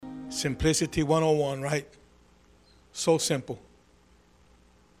Simplicity 101, right? So simple.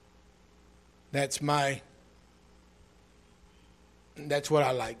 That's what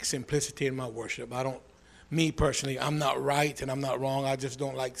I like, simplicity in my worship. Me personally, I'm not right and I'm not wrong. I just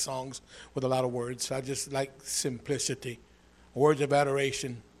don't like songs with a lot of words. I just like simplicity. Words of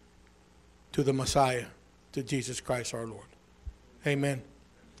adoration to the Messiah, to Jesus Christ our Lord. Amen.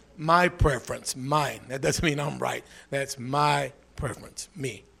 My preference, mine. That doesn't mean I'm right. That's my preference,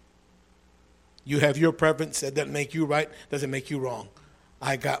 me. You have your preference. That doesn't make you right, doesn't make you wrong.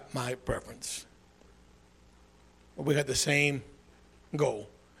 I got my preference. We got the same goal,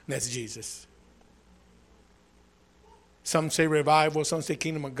 and that's Jesus. Some say revival, some say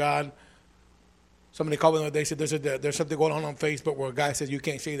kingdom of God. Somebody called me the other day, said there's something going on Facebook where a guy says you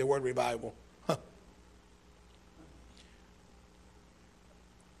can't say the word revival.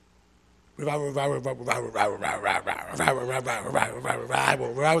 Revival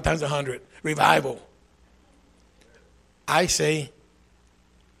times 100. Revival. I say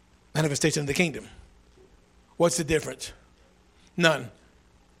manifestation of the kingdom. What's the difference? None.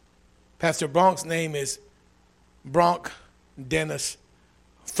 Pastor Bronk's name is Bronk Dennis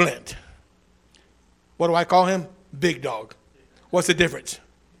Flint. What do I call him? Big Dog. What's the difference?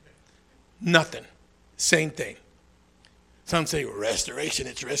 Nothing. Same thing. Some say restoration,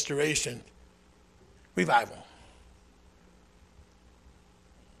 it's restoration. Revival.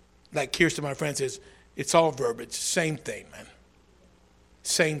 Like Kirsten, my friend, says, it's all verbiage. Same thing, man.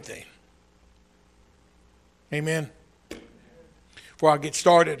 Same thing. Amen. Before I get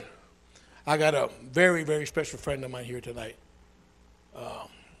started, I got a very, very special friend of mine here tonight.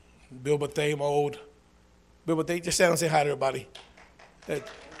 Bill Bethay, my old Bill Bethay. Just stand and say hi to everybody.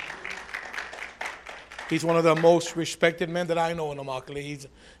 He's one of the most respected men that I know in Immokalee.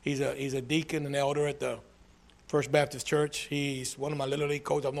 He's a deacon and elder at the First Baptist Church. He's one of my little league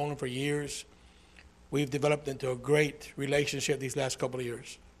coaches. I've known him for years. We've developed into a great relationship these last couple of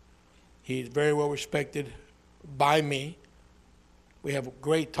years. He's very well respected by me. We have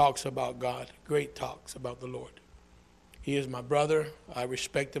great talks about God, great talks about the Lord. He is my brother. I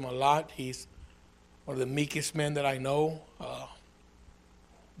respect him a lot. He's one of the meekest men that I know.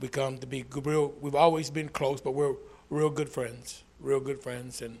 Become to be real. We've always been close, but we're real good friends,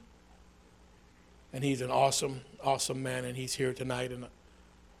 and he's an awesome man, and he's here tonight, and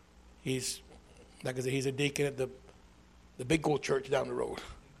he's, like I said, he's a deacon at the big old church down the road.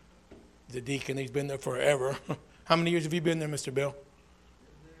 He's a deacon. He's been there forever. How many years have you been there, Mr. Bill?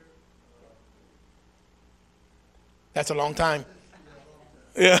 That's a long time.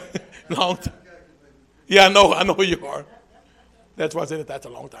 Yeah, long time. Yeah, I know who you are. That's why I said that's a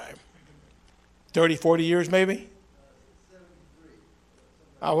long time. 30, 40 years maybe?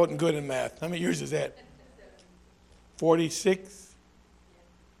 I wasn't good in math. How many years is that? 46?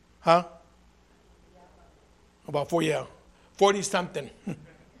 Huh? About 4, yeah. 40 something.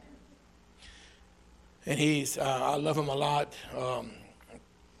 And I love him a lot.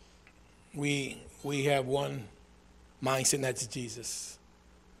 We have one mindset, and that's Jesus.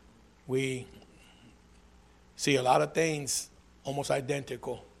 We see a lot of things almost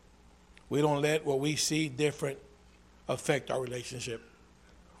identical. We don't let what we see different affect our relationship.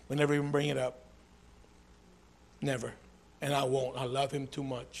 We never even bring it up. Never. And I won't. I love him too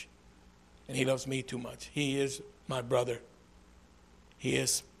much. And he loves me too much. He is my brother. He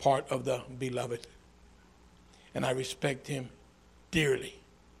is part of the beloved. And I respect him dearly.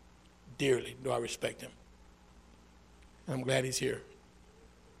 Dearly do I respect him. And I'm glad he's here.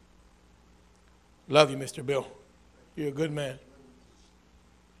 Love you, Mr. Bill. You're a good man.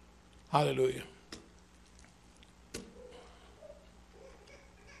 Hallelujah.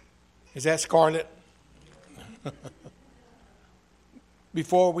 Is that Scarlett?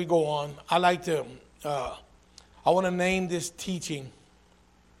 Before we go on, I want to name this teaching.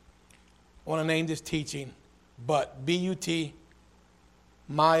 But, B-U-T,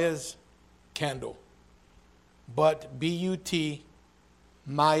 Maya's candle. But, B-U-T,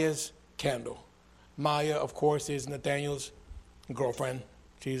 Maya's candle. Maya, of course, is Nathaniel's girlfriend.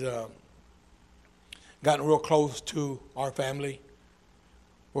 She's gotten real close to our family.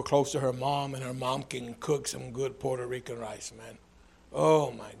 We're close to her mom, and her mom can cook some good Puerto Rican rice, man.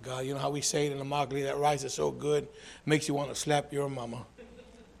 Oh, my God. You know how we say it in Immokalee, that rice is so good, makes you want to slap your mama.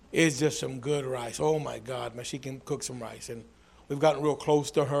 It's just some good rice. Oh, my God, man, she can cook some rice. And we've gotten real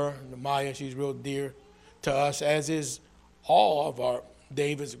close to her. Maya, she's real dear to us, as is all of our,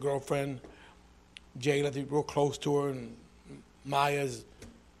 David's girlfriend, Jayla, they're real close to her, and Maya's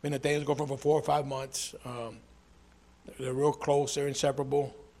been Nathaniel's girlfriend for 4 or 5 months. They're real close, they're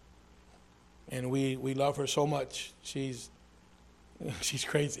inseparable, and we love her so much. She's She's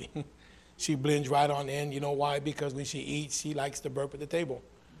crazy. She blends right on in. You know why? Because when she eats, she likes to burp at the table.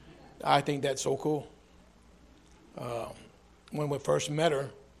 I think that's so cool. When we first met her,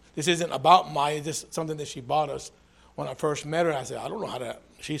 this isn't about Maya, it's just something that she bought us. When I first met her, I said, I don't know how to,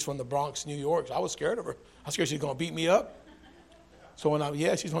 she's from the Bronx, New York. So I was scared of her. I was scared she's going to beat me up. So when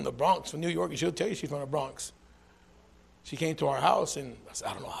she's from the Bronx, from New York, and she'll tell you she's from the Bronx. She came to our house, and I said,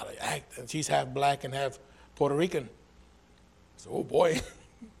 I don't know how to act. And she's half black and half Puerto Rican. I said, oh, boy.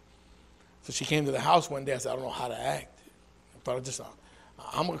 So she came to the house one day. I said, I don't know how to act. But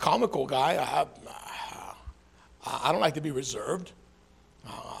I'm a comical guy. I don't like to be reserved.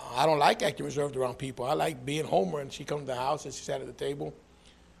 I don't like acting reserved around people. I like being Homer. And she comes to the house, and she sat at the table.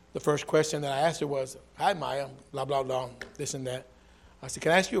 The first question that I asked her was, hi, Maya, blah, blah, blah, this and that. I said,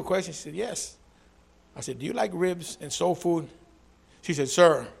 can I ask you a question? She said, yes. I said, do you like ribs and soul food? She said,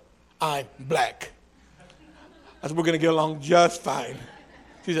 sir, I'm black. I said, we're going to get along just fine.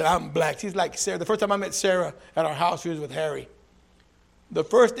 She said, I'm black. She's like Sarah. The first time I met Sarah at our house, she was with Harry. The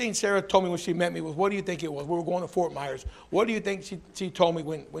first thing Sarah told me when she met me was, what do you think it was? We were going to Fort Myers. What do you think she told me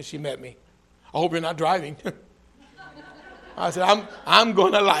when she met me? I hope you're not driving. I said, I'm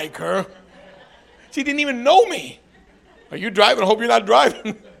going to like her. She didn't even know me. Are you driving? I hope you're not driving.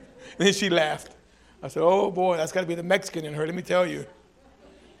 And then she laughed. I said, oh, boy, that's got to be the Mexican in her, let me tell you.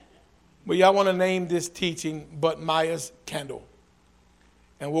 But y'all want to name this teaching, But Maya's Candle.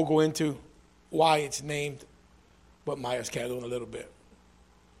 And we'll go into why it's named But Maya's Candle in a little bit.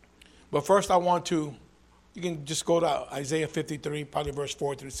 But first I want to, you can just go to Isaiah 53, probably verse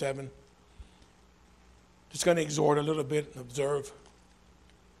 4 through 7. Just going to exhort a little bit and observe.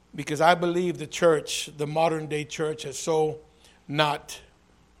 Because I believe the church, the modern day church, has so not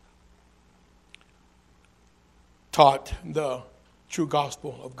taught the true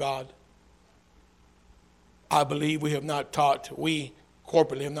gospel of God. I believe we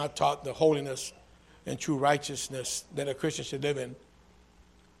corporately have not taught the holiness and true righteousness that a Christian should live in.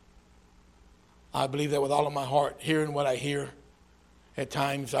 I believe that with all of my heart, hearing what I hear. At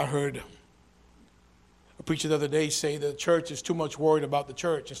times I heard a preacher the other day say the church is too much worried about the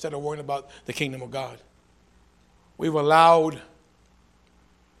church instead of worrying about the kingdom of God. We've allowed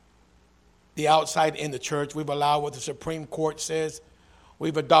the outside in the church. We've allowed what the Supreme Court says.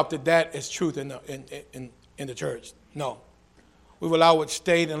 We've adopted that as truth in the church. No. We've allowed what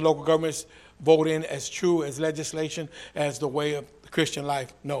state and local governments vote in as true, as legislation, as the way of the Christian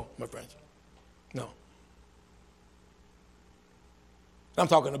life. No, my friends. No. I'm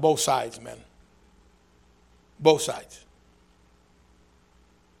talking to both sides, man. Both sides.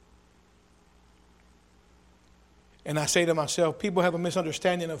 And I say to myself, people have a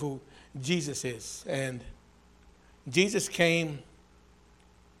misunderstanding of who Jesus is. And Jesus came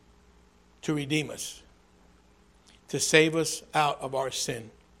to redeem us, to save us out of our sin.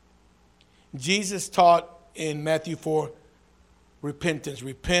 Jesus taught in Matthew 4, repentance.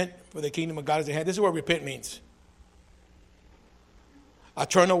 Repent, for the kingdom of God is at hand. This is what repent means. I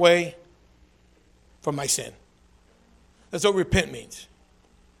turn away from my sin. That's what repent means.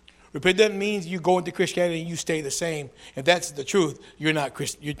 Repent doesn't mean you go into Christianity and you stay the same. If that's the truth, you're not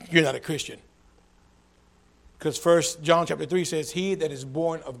a Christian. Because 1 John chapter 3 says, he that is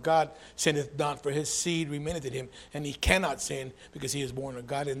born of God sinneth not, for his seed remaineth in him. And he cannot sin because he is born of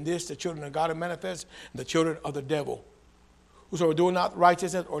God. In this, the children of God are manifest, and the children of the devil. Whosoever doeth not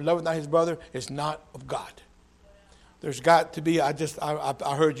righteousness or loveth not his brother is not of God. There's got to be, I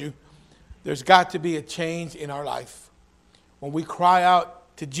heard you, there's got to be a change in our life. When we cry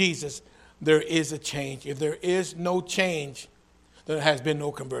out to Jesus, there is a change. If there is no change, then there has been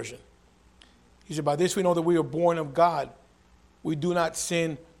no conversion. He said, by this we know that we are born of God. We do not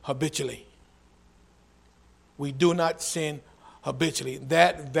sin habitually. We do not sin habitually.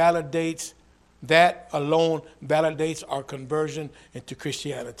 That alone validates our conversion into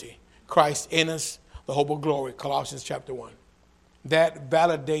Christianity. Christ in us, the hope of glory, Colossians chapter 1. That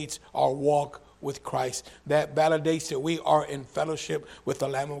validates our walk with Christ. That validates that we are in fellowship with the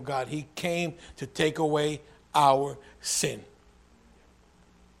Lamb of God. He came to take away our sin.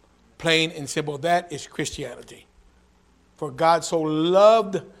 Plain and simple. That is Christianity. For God so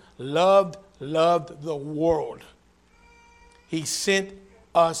loved the world. He sent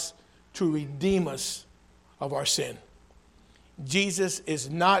us to redeem us of our sin. Jesus is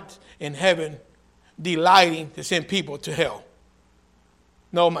not in heaven delighting to send people to hell.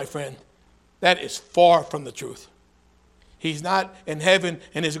 No, my friend. That is far from the truth. He's not in heaven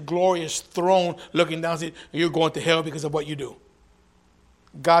in his glorious throne looking down and saying, you're going to hell because of what you do.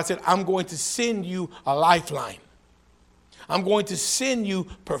 God said, I'm going to send you a lifeline. I'm going to send you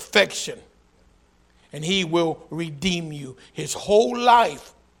perfection. and he will redeem you. His whole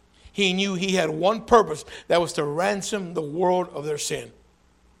life, he knew he had one purpose, that was to ransom the world of their sin.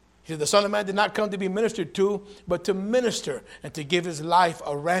 He said, the Son of Man did not come to be ministered to, but to minister and to give his life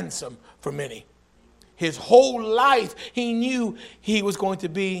a ransom for many. His whole life, he knew he was going to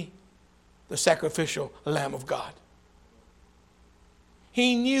be the sacrificial Lamb of God.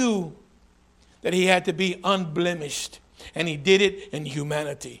 He knew that he had to be unblemished, and he did it in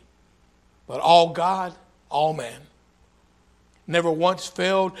humanity. But all God, all man. Never once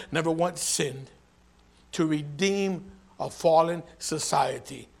failed, never once sinned, to redeem a fallen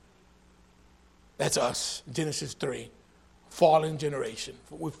society. That's us, Genesis 3. Fallen generation.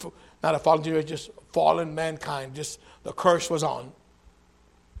 Not a fallen generation, just fallen mankind. Just the curse was on.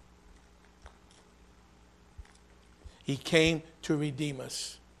 He came to redeem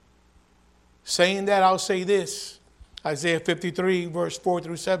us. Saying that, I'll say this. Isaiah 53, verse 4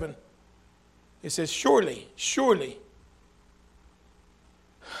 through 7. It says, surely, surely,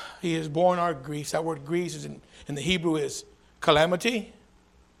 he has borne our griefs. That word griefs is in the Hebrew is calamity,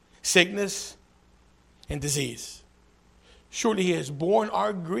 sickness, and disease. Surely he has borne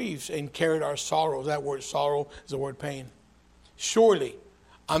our griefs and carried our sorrows. That word sorrow is the word pain. Surely,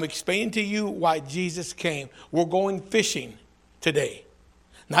 I'm explaining to you why Jesus came. We're going fishing today.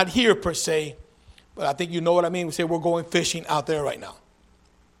 Not here per se, but I think you know what I mean. We say we're going fishing out there right now.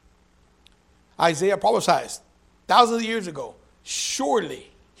 Isaiah prophesied thousands of years ago,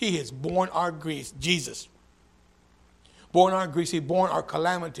 surely he has borne our griefs, Jesus. Borne our griefs, he borne our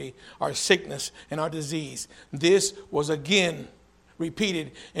calamity, our sickness, and our disease. This was again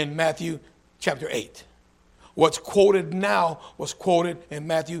repeated in Matthew chapter 8. What's quoted now was quoted in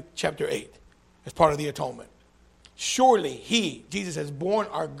Matthew chapter 8 as part of the atonement. Surely he, Jesus, has borne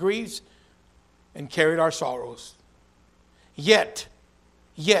our griefs and carried our sorrows. Yet,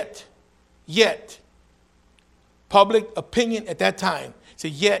 public opinion at that time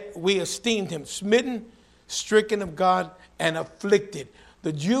said, yet we esteemed him smitten, stricken of God, and afflicted.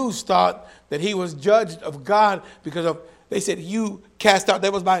 The Jews thought that he was judged of God because of, they said, you cast out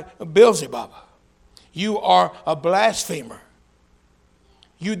devils by Beelzebub. You are a blasphemer.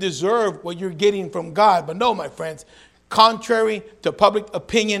 You deserve what you're getting from God. But no, my friends, contrary to public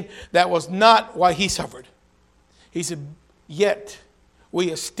opinion, that was not why he suffered. He said, yet we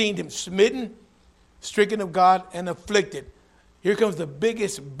esteemed him smitten, stricken of God, and afflicted. Here comes the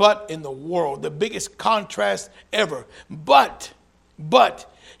biggest but in the world, the biggest contrast ever. But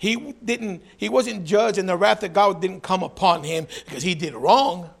he wasn't judged, and the wrath of God didn't come upon him because he did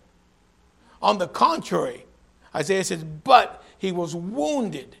wrong. On the contrary, Isaiah says, but he was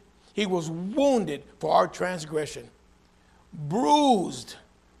wounded. He was wounded for our transgression, bruised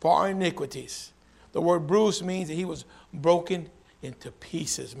for our iniquities. The word bruised means that he was broken into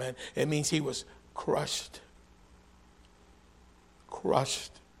pieces, man. It means he was crushed.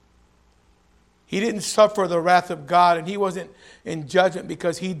 Crushed. He didn't suffer the wrath of God, and he wasn't in judgment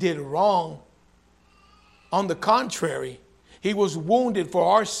because he did wrong. On the contrary, he was wounded for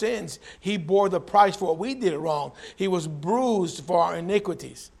our sins. He bore the price for what we did wrong. He was bruised for our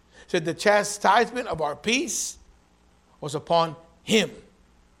iniquities. Said the chastisement of our peace was upon him.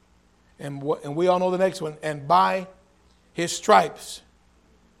 And we all know the next one. And by his stripes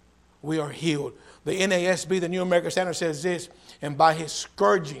we are healed. The NASB, the New American Standard, says this, and by his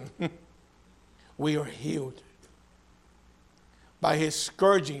scourging we are healed. By his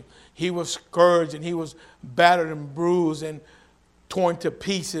scourging, he was scourged and he was battered and bruised and torn to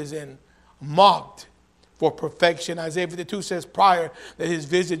pieces and mocked for perfection. Isaiah 52 says prior that his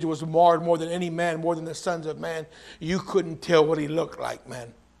visage was marred more than any man, more than the sons of man. You couldn't tell what he looked like,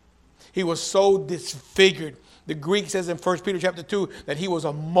 man. He was so disfigured. The Greek says in 1 Peter chapter 2 that he was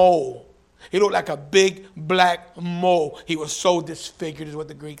a mole. He looked like a big black mole. He was so disfigured is what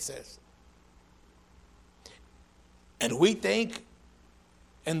the Greek says. And we think,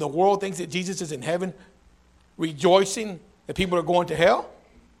 and the world thinks that Jesus is in heaven rejoicing that people are going to hell.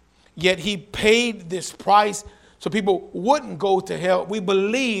 Yet he paid this price so people wouldn't go to hell. We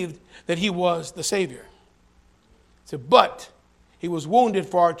believed that he was the Savior. So, but he was wounded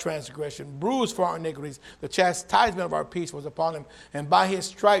for our transgression, bruised for our iniquities. The chastisement of our peace was upon him. And by his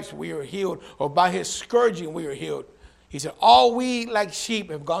stripes we are healed, or by his scourging we are healed. He said, all we like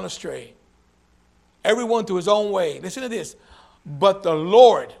sheep have gone astray, everyone to his own way. Listen to this. But the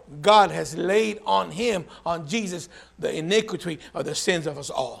Lord God has laid on him, on Jesus, the iniquity of the sins of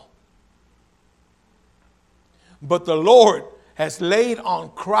us all. But the Lord has laid on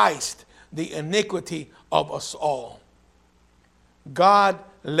Christ the iniquity of us all. God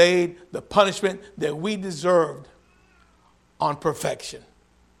laid the punishment that we deserved on perfection.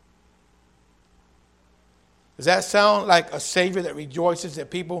 Does that sound like a Savior that rejoices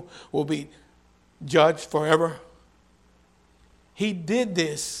that people will be judged forever? He did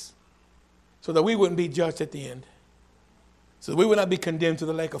this so that we wouldn't be judged at the end, so that we would not be condemned to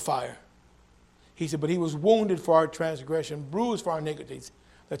the lake of fire. He said, but he was wounded for our transgression, bruised for our iniquities.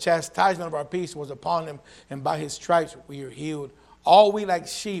 The chastisement of our peace was upon him, and by his stripes we are healed. All we like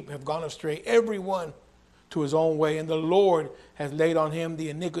sheep have gone astray, every one to his own way, and the Lord has laid on him the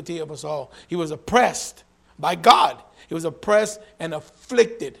iniquity of us all. He was oppressed by God. He was oppressed and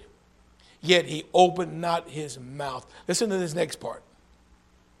afflicted, yet he opened not his mouth. Listen to this next part.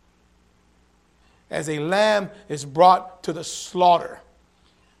 As a lamb is brought to the slaughter.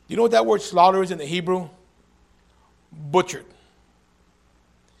 You know what that word slaughter is in the Hebrew? Butchered.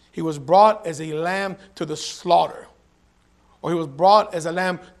 He was brought as a lamb to the slaughter. Or he was brought as a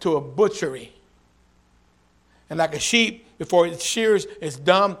lamb to a butchery. And like a sheep before its shears is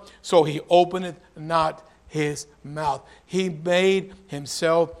dumb, so he openeth not his mouth. He made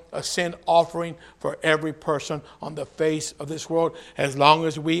himself a sin offering for every person on the face of this world, as long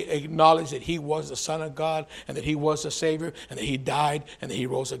as we acknowledge that he was the Son of God and that he was the Savior and that he died and that he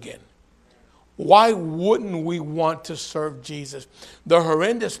rose again. Why wouldn't we want to serve Jesus? The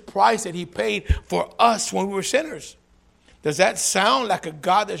horrendous price that he paid for us when we were sinners. Does that sound like a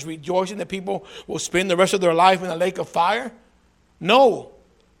God that's rejoicing that people will spend the rest of their life in a lake of fire? No.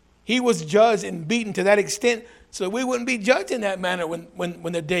 He was judged and beaten to that extent so we wouldn't be judged in that manner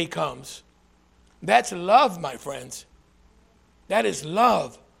when the day comes. That's love, my friends. That is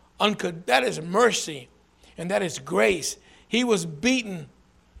love. That is mercy. And that is grace. He was beaten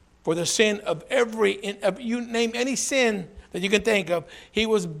for the sin of you name any sin that you can think of. He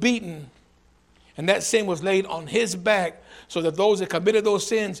was beaten. And that sin was laid on his back so that those that committed those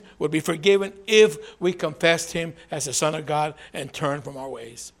sins would be forgiven if we confessed him as the Son of God and turned from our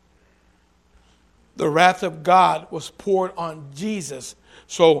ways. The wrath of God was poured on Jesus.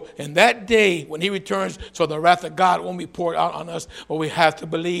 So in that day when he returns, so the wrath of God won't be poured out on us, but we have to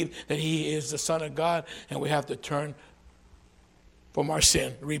believe that he is the Son of God, and we have to turn from our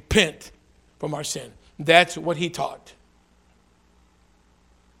sin, repent from our sin. That's what he taught.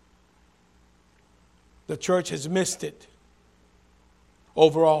 The church has missed it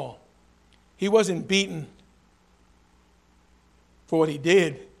overall. He wasn't beaten for what he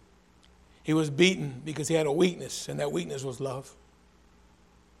did. He was beaten because he had a weakness, and that weakness was love.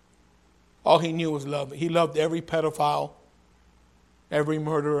 All he knew was love. He loved every pedophile, every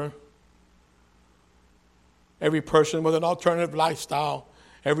murderer, every person with an alternative lifestyle,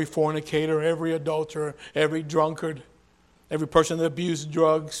 every fornicator, every adulterer, every drunkard, every person that abused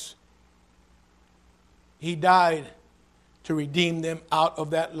drugs. He died to redeem them out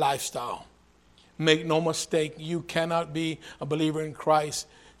of that lifestyle. Make no mistake, you cannot be a believer in Christ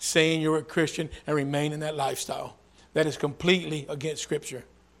saying you're a Christian and remain in that lifestyle. That is completely against Scripture.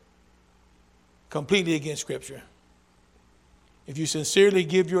 Completely against Scripture. If you sincerely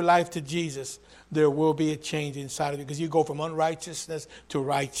give your life to Jesus, there will be a change inside of you, because you go from unrighteousness to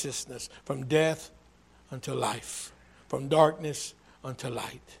righteousness, from death unto life, from darkness unto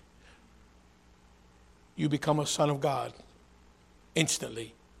light. You become a son of God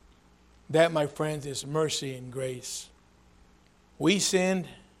instantly. That, my friends, is mercy and grace. We sinned.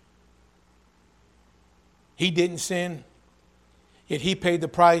 He didn't sin, yet he paid the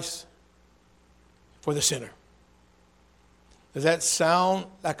price for the sinner. Does that sound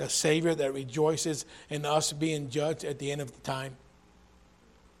like a Savior that rejoices in us being judged at the end of the time?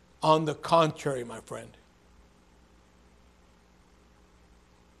 On the contrary, my friend.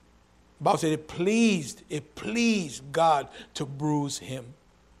 The Bible said it pleased God to bruise him.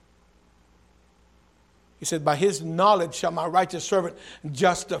 He said, by his knowledge shall my righteous servant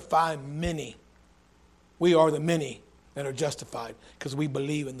justify many. We are the many that are justified because we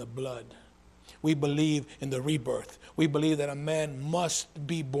believe in the blood. We believe in the rebirth. We believe that a man must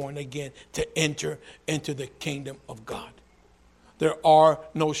be born again to enter into the kingdom of God. There are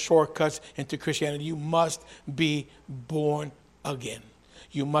no shortcuts into Christianity. You must be born again.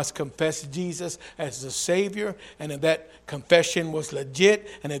 You must confess Jesus as the Savior, and if that confession was legit,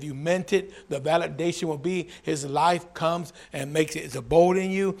 and if you meant it, the validation will be his life comes and makes his abode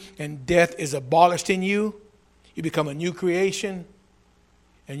in you, and death is abolished in you. You become a new creation,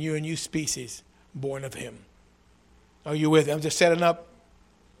 and you're a new species born of him. Are you with me? I'm just setting up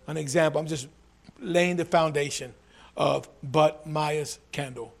an example. I'm just laying the foundation of But Maya's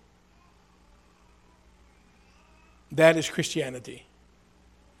candle. That is Christianity.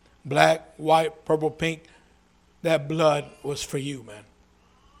 Black, white, purple, pink, that blood was for you, man.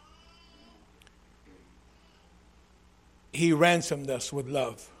 He ransomed us with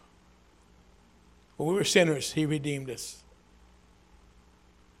love. When we were sinners, he redeemed us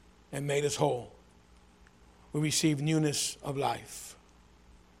and made us whole. We received newness of life.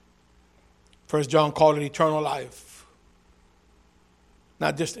 1 John called it eternal life.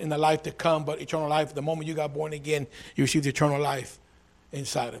 Not just in the life to come, but eternal life. The moment you got born again, you received eternal life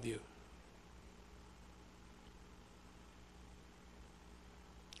inside of you.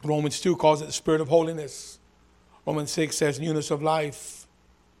 Romans 2 calls it the spirit of holiness. Romans 6 says newness of life.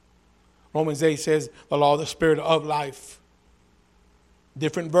 Romans 8 says the law of the spirit of life.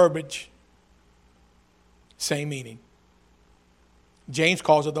 Different verbiage, same meaning. James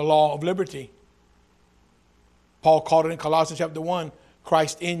calls it the law of liberty. Paul called it in Colossians chapter 1,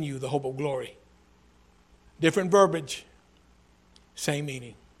 Christ in you, the hope of glory. Different verbiage, same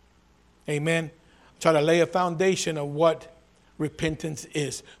meaning. Amen. Try to lay a foundation of what repentance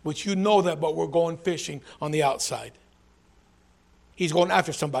is, which you know that, but we're going fishing on the outside. He's going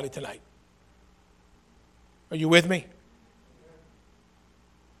after somebody tonight. Are you with me?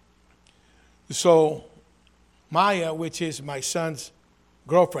 So Maya, which is my son's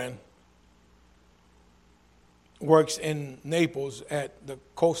girlfriend, works in Naples at the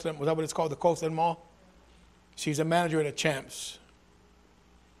Coastland, was that what it's called, the Coastland Mall? She's a manager at a Champs.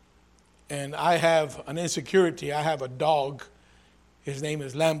 And I have an insecurity. I have a dog. His name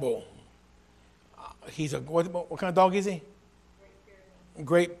is Lambo. He's what kind of dog is he?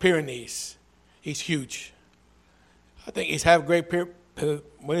 Great Pyrenees. He's huge. I think he's half Great Pyrenees.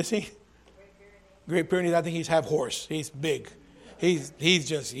 What is he? Great Pyrenees. I think he's half horse. He's big. He's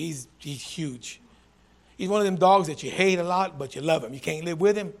huge. He's one of them dogs that you hate a lot, but you love him. You can't live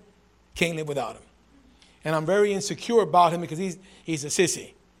with him, can't live without him. And I'm very insecure about him because he's a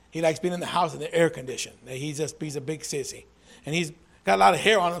sissy. He likes being in the house in the air conditioned. He's a big sissy. And he's got a lot of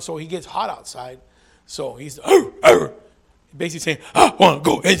hair on him, so he gets hot outside. So he's basically saying, I want to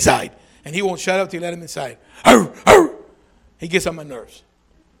go inside. And he won't shut up till you let him inside. He gets on my nerves.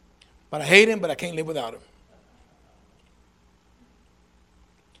 But I hate him, but I can't live without him.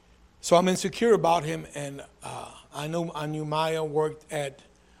 So I'm insecure about him, and I knew Maya worked at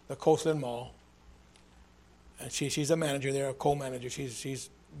the Coastland Mall, and she's a manager there, a co-manager. She's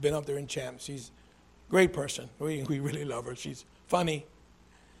been up there in Champs. She's a great person. We really love her. She's funny.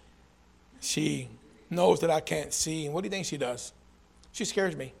 She knows that I can't see, and what do you think she does? She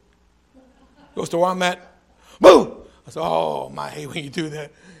scares me. Goes to where I'm at. Boo! I said, oh, I hate when you do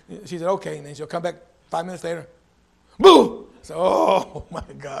that. She said, okay, and then she'll come back 5 minutes later. Boo! I said, oh, my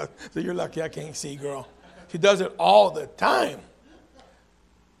God. So you're lucky I can't see, girl. She does it all the time.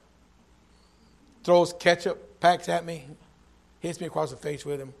 Throws ketchup packs at me. Hits me across the face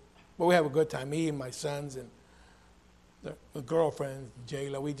with him. But we have a good time. Me and my sons and the girlfriend,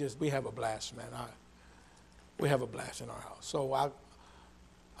 Jayla, we have a blast, man. We have a blast in our house. So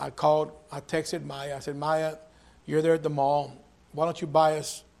I texted Maya. I said, Maya, you're there at the mall. Why don't you buy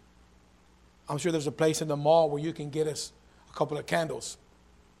us? I'm sure there's a place in the mall where you can get us a couple of candles.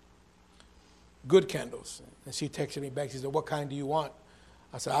 Good candles. And she texted me back. She said, what kind do you want?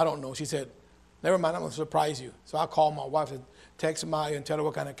 I said, I don't know. She said, never mind, I'm going to surprise you. So I called my wife and text Maya and tell her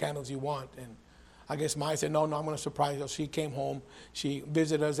what kind of candles you want. And I guess Maya said, no, I'm going to surprise her. She came home. She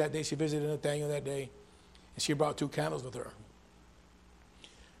visited us that day. She visited Nathaniel that day. And she brought 2 candles with her.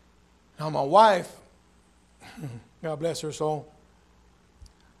 Now my wife, God bless her soul,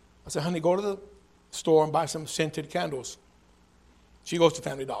 I said, honey, go to the store and buy some scented candles. She goes to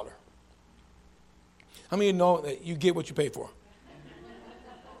Family Dollar. How many of you know that you get what you pay for?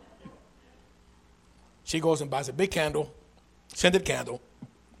 She goes and buys a big candle, scented candle,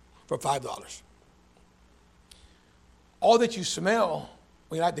 for $5. All that you smell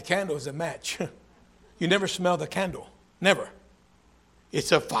when you light the candle is a match. You never smell the candle. Never.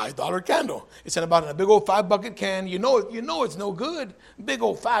 It's a $5 candle. It's in a big old 5-bucket can. You know it's no good. Big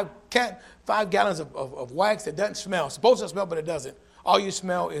old 5 gallons of wax that doesn't smell. It's supposed to smell, but it doesn't. All you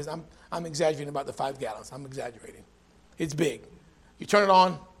smell is, I'm exaggerating about the 5 gallons. I'm exaggerating. It's big. You turn it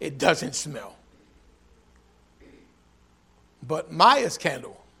on, it doesn't smell. But Maya's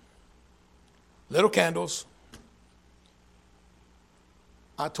candle, little candles.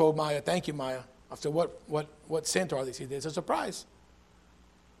 I told Maya, thank you, Maya. I said, what scent are these? He said, it's a surprise.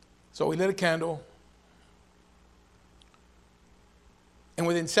 So we lit a candle, and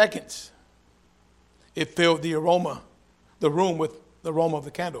within seconds, it filled the room with the aroma of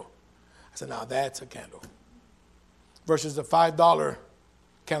the candle. I said, now that's a candle. Versus the $5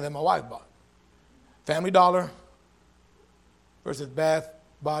 candle that my wife bought. Family Dollar versus Bath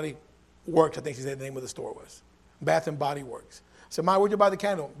Body Works, I think she said the name of the store was. Bath and Body Works. I said, Maya, where'd you buy the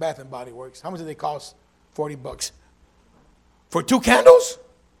candle? Bath and Body Works. How much did they cost? $40. For 2 candles?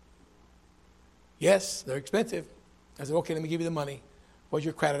 Yes, they're expensive. I said, okay, let me give you the money. What's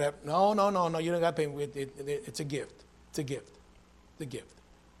your credit app? No, you don't got to pay. It's a gift. It's a gift. It's a gift.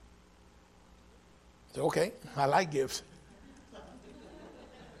 I said, okay, I like gifts.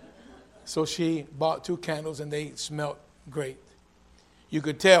 So she bought 2 candles and they smelled great. You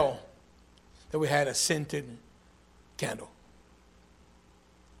could tell that we had a scented candle.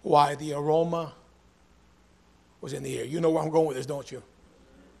 Why? The aroma was in the air. You know where I'm going with this, don't you?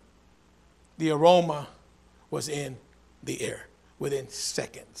 The aroma was in the air within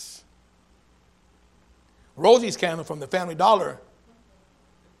seconds. Rosie's candle from the Family Dollar,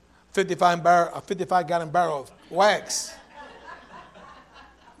 55-gallon barrel of wax.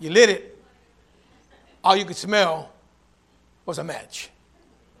 You lit it. All you could smell was a match.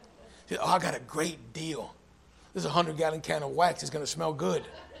 You said, oh, I got a great deal. This is a 100-gallon can of wax. It's going to smell good.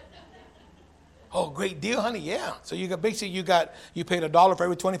 Oh, great deal, honey? Yeah. So you got basically you paid $1 for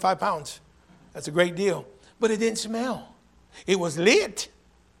every 25 pounds. That's a great deal. But it didn't smell. It was lit,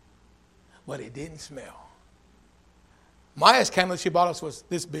 but it didn't smell. Maya's candle she bought us was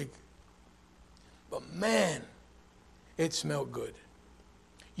this big. But man, it smelled good.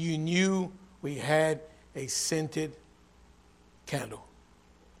 You knew we had a scented candle.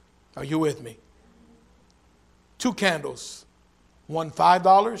 Are you with me? 2 candles, one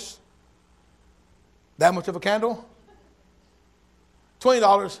 $5. That much of a candle?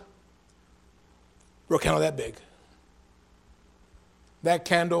 $20 for a candle that big. That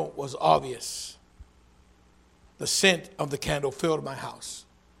candle was obvious. The scent of the candle filled my house.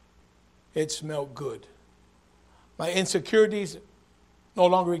 It smelled good. My insecurities no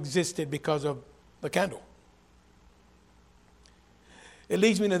longer existed because of the candle. It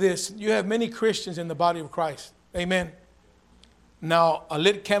leads me to this. You have many Christians in the body of Christ. Amen. Now, a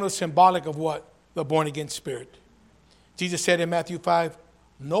lit candle is symbolic of what? The born-again spirit. Jesus said in Matthew 5,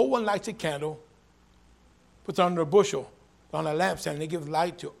 no one lights a candle, puts it under a bushel, on a lampstand, and they give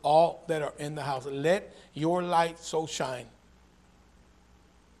light to all that are in the house. Let your light so shine.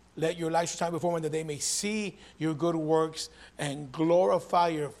 Let your light so shine before men that they may see your good works and glorify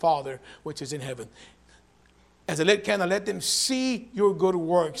your Father which is in heaven. As a lit candle, let them see your good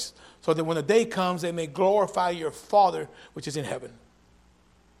works so that when the day comes, they may glorify your Father which is in heaven.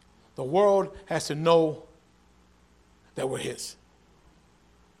 The world has to know that we're His.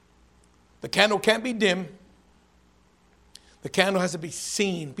 The candle can't be dim. The candle has to be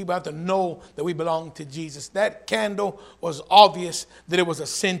seen. People have to know that we belong to Jesus. That candle was obvious that it was a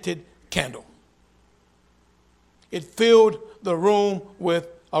scented candle. It filled the room with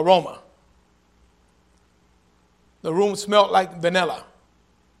aroma. The room smelled like vanilla.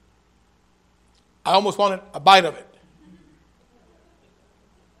 I almost wanted a bite of it.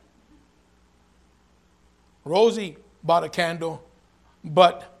 Rosie bought a candle,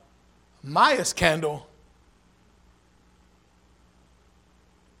 but Maya's candle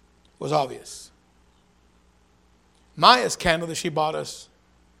was obvious. Maya's candle that she bought us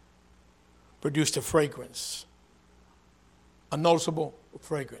produced a fragrance, a noticeable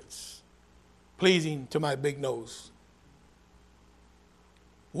fragrance, pleasing to my big nose.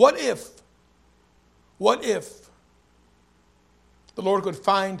 What if the Lord could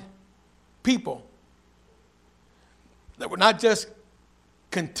find people that were not just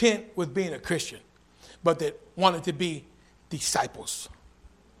content with being a Christian, but that wanted to be disciples?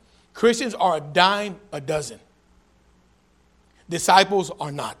 Christians are a dime a dozen. Disciples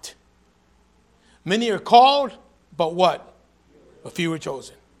are not. Many are called, but what? A few are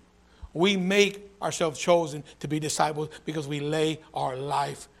chosen. We make ourselves chosen to be disciples because we lay our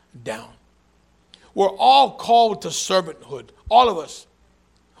life down. We're all called to servanthood, all of us.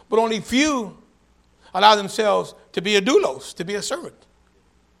 But only few allow themselves to be a doulos, to be a servant.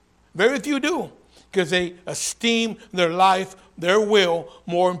 Very few do, because they esteem their life, their will,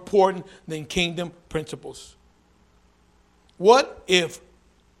 more important than kingdom principles. What if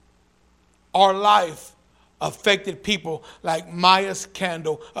our life affected people like Maya's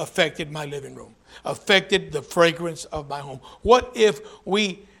candle affected my living room, affected the fragrance of my home? What if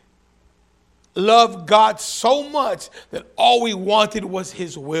we loved God so much that all we wanted was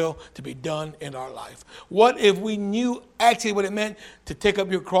His will to be done in our life? What if we knew actually what it meant to take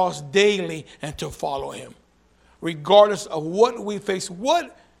up your cross daily and to follow Him, regardless of what we face?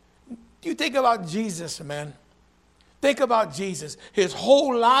 What do you think about Jesus, man? Think about Jesus. His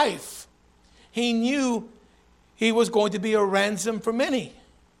whole life, He knew He was going to be a ransom for many.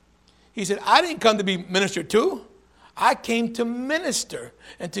 He said, I didn't come to be ministered to. I came to minister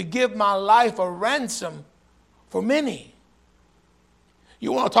and to give my life a ransom for many.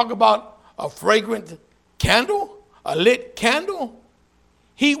 You want to talk about a fragrant candle, a lit candle?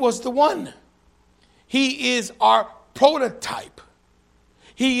 He was the one. He is our prototype.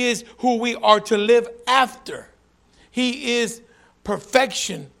 He is who we are to live after. He is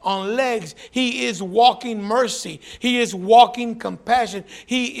perfection on legs. He is walking mercy. He is walking compassion.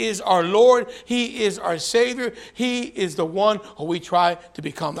 He is our Lord. He is our Savior. He is the one who we try to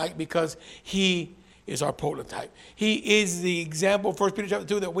become like, because he is our prototype. He is the example, 1 Peter chapter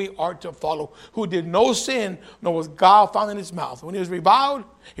 2, that we are to follow, who did no sin, nor was gall found in his mouth. When he was reviled,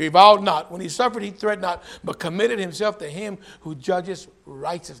 he reviled not. When he suffered, he threatened not, but committed himself to him who judges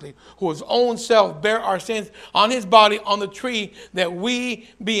righteously, who his own self bare our sins on his body on the tree, that we,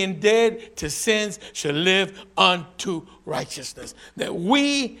 being dead to sins, should live unto righteousness. That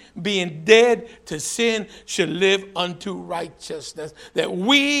we, being dead to sin, should live unto righteousness. That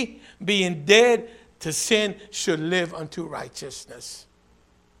we, being dead to sin, should live unto righteousness.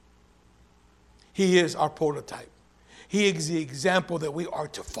 He is our prototype. He is the example that we are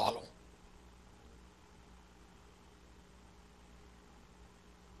to follow.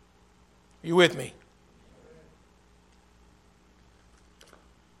 Are you with me?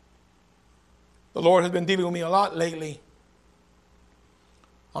 The Lord has been dealing with me a lot lately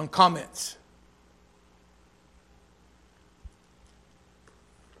on comments.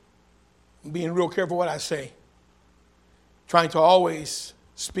 I'm being real careful what I say. Trying to always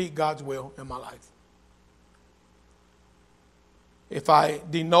speak God's will in my life. If I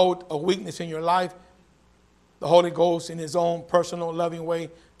denote a weakness in your life, the Holy Ghost in his own personal, loving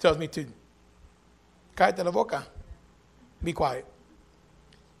way tells me to cállate la boca. Be quiet.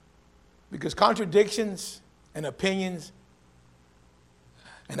 Because contradictions and opinions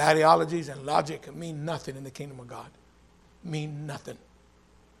and ideologies and logic mean nothing in the kingdom of God. Mean nothing.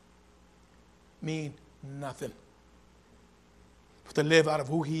 Mean nothing. But to live out of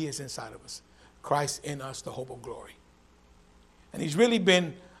who he is inside of us. Christ in us, the hope of glory. And I've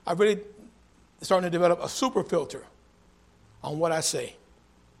really starting to develop a super filter on what I say.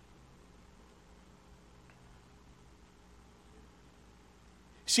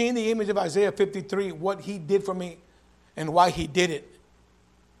 Seeing the image of Isaiah 53, what he did for me and why he did it,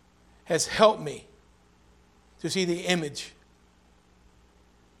 has helped me to see the image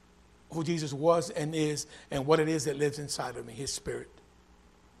of who Jesus was and is, and what it is that lives inside of me, his spirit.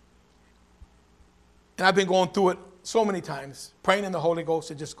 And I've been going through it so many times, praying in the Holy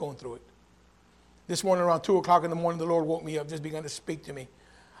Ghost and just going through it. This morning around 2 o'clock in the morning, the Lord woke me up, just began to speak to me.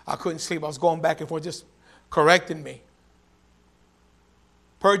 I couldn't sleep. I was going back and forth, just correcting me,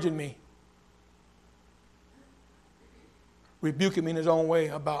 purging me, rebuking me in his own way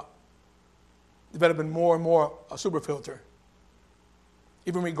about developing more and more a super filter,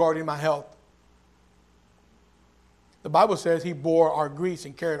 even regarding my health. The Bible says he bore our griefs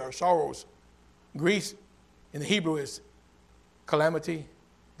and carried our sorrows. Grief in the Hebrew is calamity,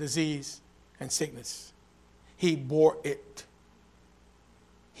 disease, and sickness. He bore it.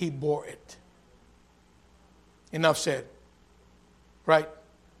 He bore it. Enough said. Right?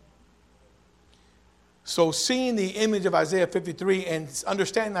 So seeing the image of Isaiah 53 and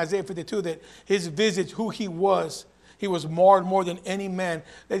understanding Isaiah 52, that his visage, who he was marred more than any man.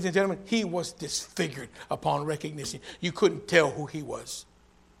 Ladies and gentlemen, he was disfigured upon recognition. You couldn't tell who he was.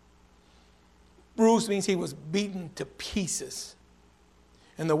 Bruised means he was beaten to pieces.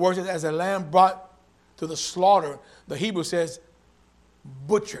 And the word says, as a lamb brought to the slaughter, the Hebrew says,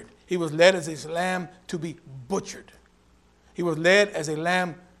 butchered. He was led as a lamb to be butchered. He was led as a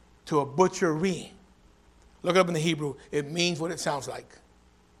lamb to a butchery. Look it up in the Hebrew. It means what it sounds like.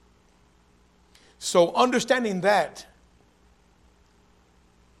 So understanding that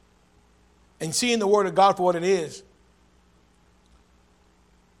and seeing the word of God for what it is,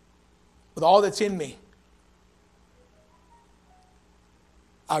 with all that's in me,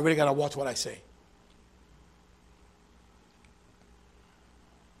 I really got to watch what I say.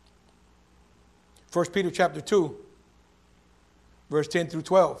 First Peter chapter 2, verse 10 through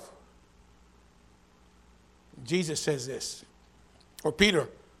 12. Jesus says this, or Peter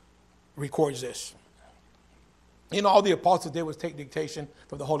records this. You know, all the apostles did was take dictation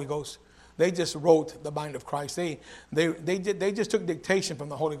from the Holy Ghost. They just wrote the mind of Christ. They just took dictation from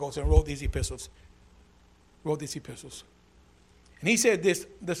the Holy Ghost and wrote these epistles. And he said this,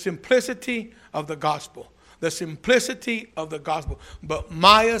 the simplicity of the gospel. The simplicity of the gospel. But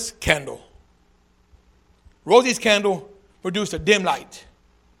Maya's candle, Rosie's candle, produced a dim light.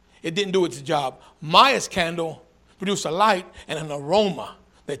 It didn't do its job. Maya's candle produced a light and an aroma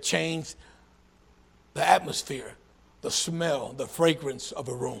that changed the atmosphere, the smell, the fragrance of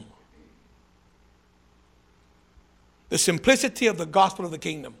a room. The simplicity of the gospel of the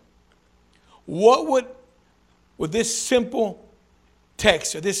kingdom. What would this simple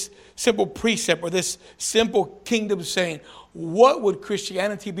text or this simple precept or this simple kingdom saying, what would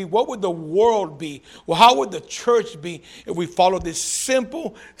Christianity be? What would the world be? Well, how would the church be if we followed this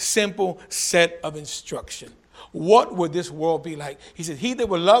simple set of instruction? What would this world be like? He said, he that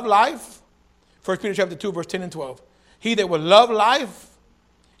will love life, 1 Peter chapter 2, verse 10 and 12. He that will love life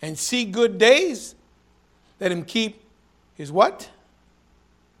and see good days, let him keep his what?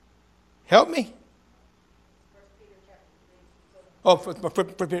 Help me. Oh, 1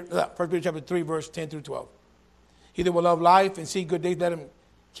 Peter chapter 3, verse 10 through 12. He that will love life and see good days, let him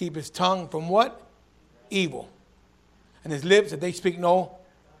keep his tongue from what? Evil. And his lips, that they speak no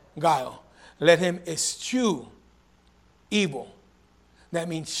guile. Let him eschew evil. That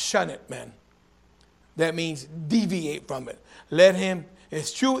means shun it, man. That means deviate from it. Let him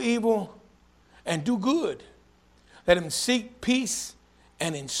eschew evil and do good. Let him seek peace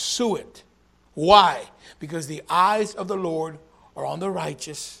and ensue it. Why? Because the eyes of the Lord are on the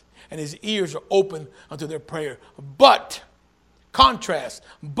righteous, and his ears are open unto their prayer. But, contrast,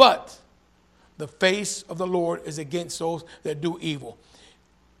 but the face of the Lord is against those that do evil.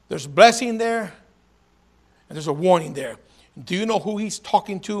 There's blessing there, and there's a warning there. Do you know who he's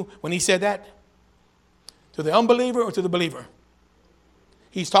talking to when he said that? To the unbeliever or to the believer?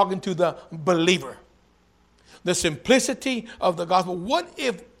 He's talking to the believer. The simplicity of the gospel. What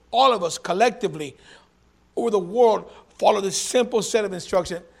if all of us collectively over the world follow this simple set of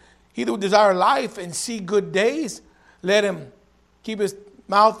instruction? He that would desire life and see good days, let him keep his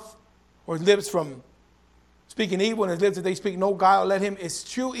mouth or his lips from speaking evil, and his lips that they speak no guile. Let him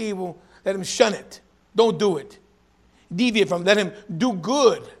eschew evil. Let him shun it. Don't do it. Deviate from it. Let him do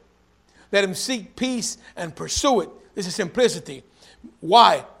good. Let him seek peace and pursue it. This is simplicity.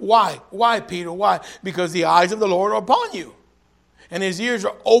 Why? Why, Peter? Why? Because the eyes of the Lord are upon you, and his ears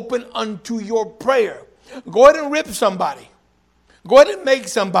are open unto your prayer. Go ahead and rip somebody. Go ahead and make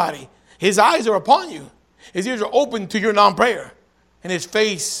somebody. His eyes are upon you. His ears are open to your non-prayer. And his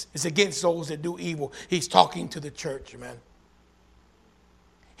face is against those that do evil. He's talking to the church, man.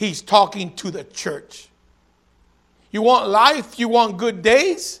 He's talking to the church. You want life? You want good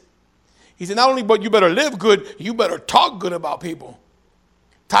days? He said, not only, but you better live good, you better talk good about people.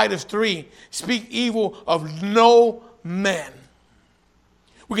 Titus 3, speak evil of no man.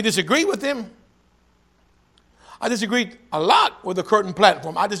 We can disagree with him. I disagree a lot with the Curtin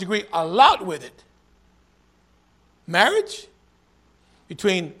platform. I disagree a lot with it. Marriage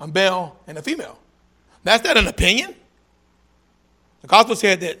between a male and a female. That's not an opinion. The gospel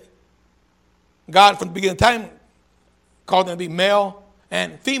said that God from the beginning of time called them to be male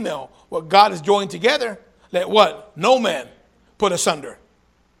and female. What God has joined together, let what? No man put asunder.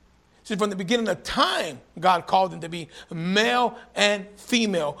 See, from the beginning of time, God called them to be male and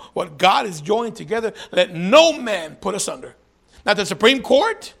female. What God has joined together, let no man put asunder. Not the Supreme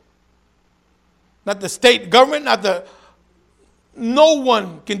Court, not the state government, no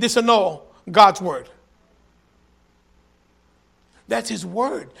one can disannul God's word. That's his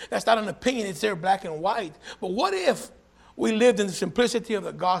word. That's not an opinion. It's there black and white. But what if we lived in the simplicity of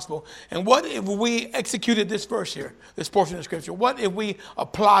the gospel? And what if we executed this verse here, this portion of scripture? What if we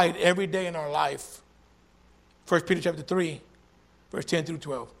applied every day in our life? 1 Peter chapter 3, verse 10 through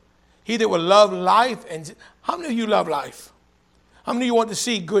 12. He that will love life, and how many of you love life? How many of you want to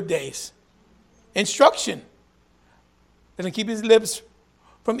see good days? Instruction. Let him keep his lips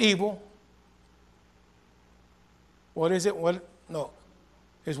from evil. What is it? What? No.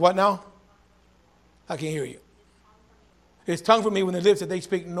 Is what now? I can't hear you. His tongue from me when the lips that they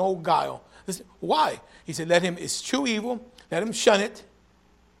speak no guile. Listen, why? He said, let him eschew evil, let him shun it,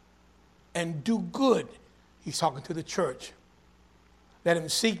 and do good. He's talking to the church. Let him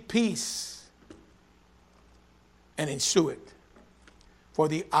seek peace and ensue it. For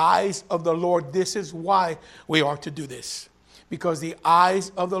the eyes of the Lord, this is why we are to do this. Because the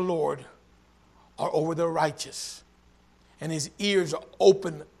eyes of the Lord are over the righteous, and his ears are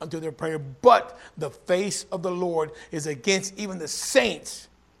open unto their prayer. But the face of the Lord is against even the saints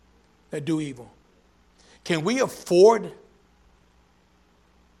that do evil. Can we afford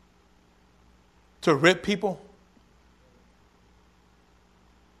to rip people?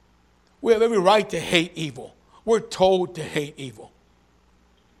 We have every right to hate evil. We're told to hate evil.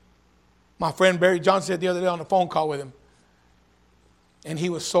 My friend Barry Johnson said the other day on a phone call with him, and he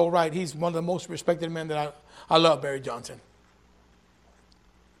was so right. He's one of the most respected men that I love, Barry Johnson.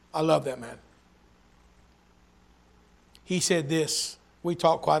 I love that man. He said this. We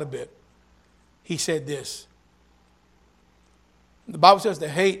talked quite a bit. He said this. The Bible says to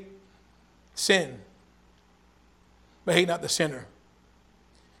hate sin, but hate not the sinner.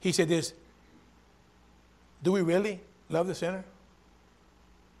 He said this. Do we really love the sinner?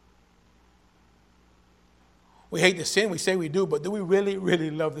 We hate the sin. We say we do, but do we really, really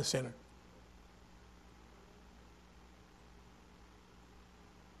love the sinner?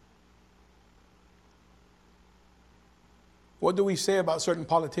 What do we say about certain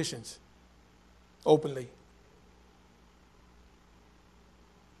politicians openly?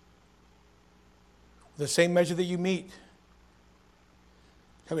 The same measure that you meet,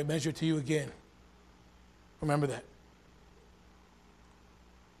 have it measured to you again. Remember that.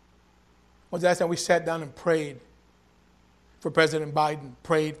 When's the last time we sat down and prayed for President Biden,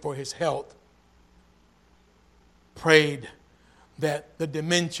 prayed for his health, prayed that the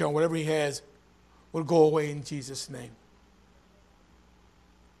dementia or whatever he has will go away in Jesus' name?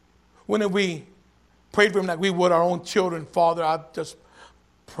 When have we prayed for him like we would our own children? Father, I just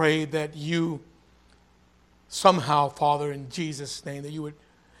pray that you somehow, Father, in Jesus' name, that you would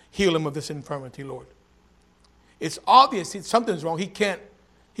heal him of this infirmity, Lord. It's obvious something's wrong. He can't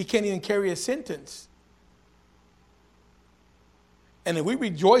even carry a sentence. And if we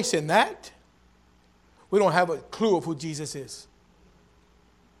rejoice in that, we don't have a clue of who Jesus is.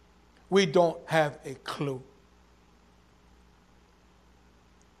 We don't have a clue.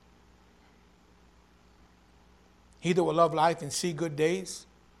 He that will love life and see good days,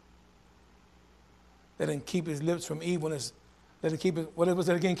 let him keep his lips from evil. Let him keep it, what was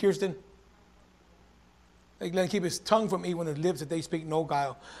that again, Kirsten? Let him keep his tongue from evil and his lips that they speak no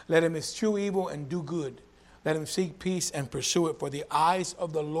guile. Let him eschew evil and do good. Let him seek peace and pursue it. For the eyes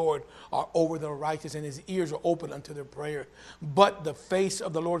of the Lord are over the righteous, and his ears are open unto their prayer. But the face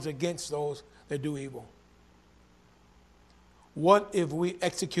of the Lord is against those that do evil. What if we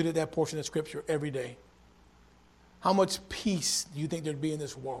executed that portion of Scripture every day? How much peace do you think there'd be in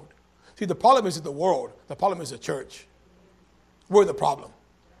this world? See, the problem isn't the world. The problem is the church. We're the problem.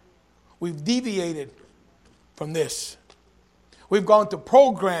 We've deviated from this. We've gone to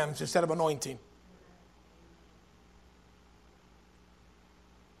programs instead of anointing.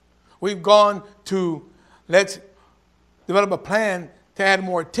 We've gone to let's develop a plan to add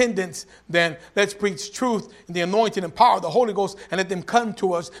more attendance than let's preach truth and the anointing and power of the Holy Ghost and let them come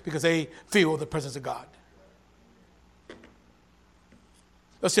to us because they feel the presence of God.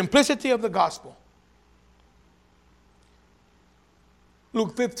 The simplicity of the gospel.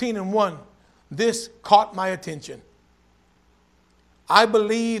 Luke 15:1. This caught my attention. I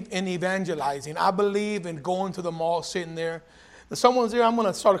believe in evangelizing. I believe in going to the mall, sitting there. If someone's there, I'm going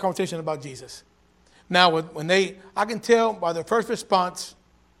to start a conversation about Jesus. Now, when I can tell by their first response,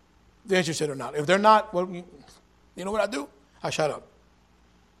 if they're interested or not. If they're not, well, you know what I do? I shut up.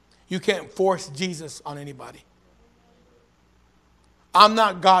 You can't force Jesus on anybody. I'm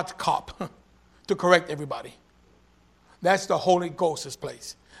not God's cop to correct everybody. That's the Holy Ghost's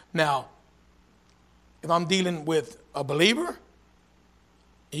place. Now, if I'm dealing with a believer, and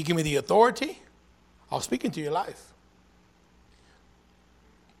you give me the authority, I'll speak into your life.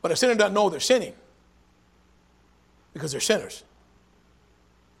 But a sinner doesn't know they're sinning because they're sinners.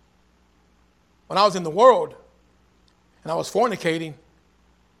 When I was in the world and I was fornicating,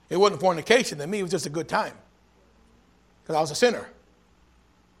 it wasn't fornication to me, it was just a good time because I was a sinner.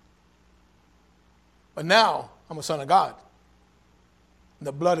 But now, I'm a son of God.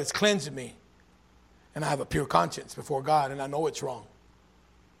 The blood has cleansed me. And I have a pure conscience before God, and I know it's wrong.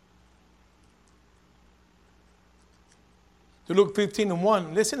 To Luke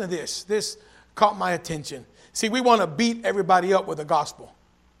 15:1, listen to this. This caught my attention. See, we want to beat everybody up with the gospel.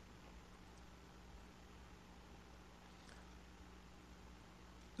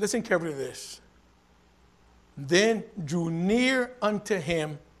 Listen carefully to this. Then drew near unto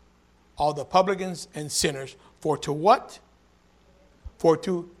him all the publicans and sinners, for to what? For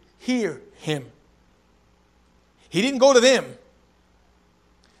to hear him. He didn't go to them.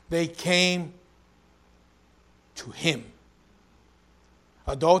 They came to him.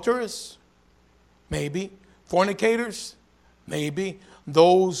 Adulterers? Maybe. Fornicators? Maybe.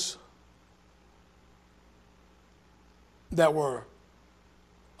 Those that were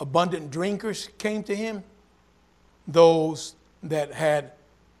abundant drinkers came to him. Those that had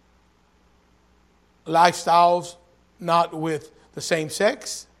lifestyles not with the same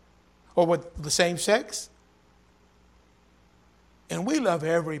sex or with the same sex. And we love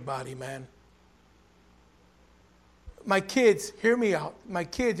everybody, man. My kids, hear me out. My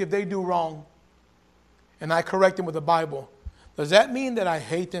kids, if they do wrong and I correct them with the Bible, does that mean that I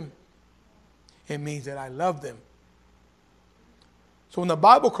hate them? It means that I love them. So when the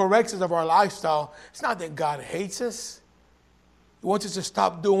Bible corrects us of our lifestyle, it's not that God hates us. He wants us to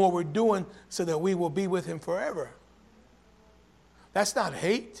stop doing what we're doing so that we will be with him forever. That's not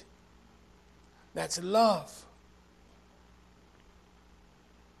hate. That's love.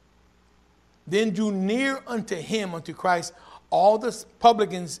 Then drew near unto him, unto Christ, all the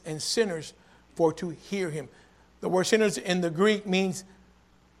publicans and sinners for to hear him. The word sinners in the Greek means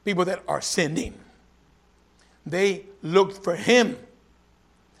people that are sinning. They looked for him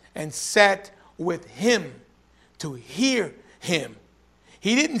and sat with him to hear him.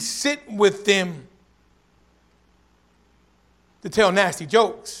 He didn't sit with them to tell nasty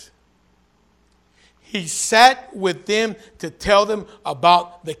jokes. He sat with them to tell them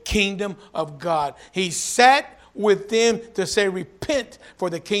about the kingdom of God. He sat with them to say, repent, for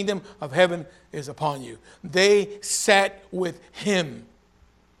the kingdom of heaven is upon you. They sat with him.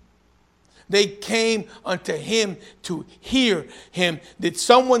 They came unto him to hear him. Did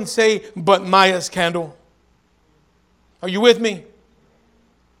someone say, but Maya's candle? Are you with me?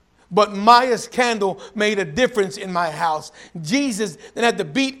 But Maya's candle made a difference in my house. Jesus didn't have to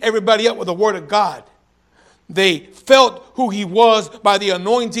beat everybody up with the word of God. They felt who he was by the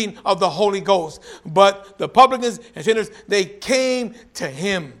anointing of the Holy Ghost. But the publicans and sinners, they came to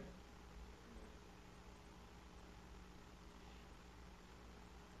him.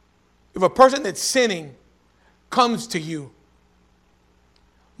 If a person that's sinning comes to you,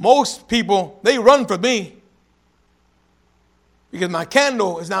 most people, they run for me because my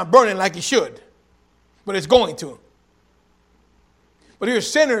candle is not burning like it should, but it's going to. But here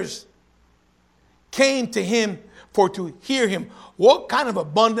sinners came to him for to hear him. What kind of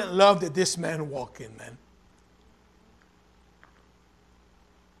abundant love did this man walk in, man?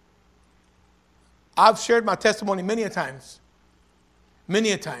 I've shared my testimony many a times.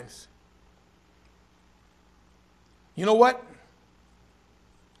 Many a times. You know what?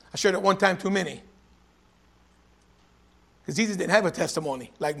 I shared it one time too many. Because Jesus didn't have a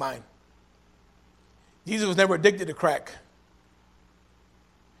testimony like mine. Jesus was never addicted to crack.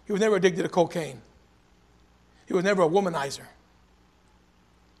 He was never addicted to cocaine. He was never a womanizer.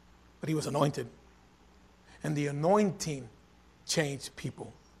 But he was anointed. And the anointing changed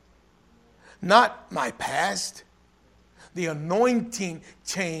people. Not my past. The anointing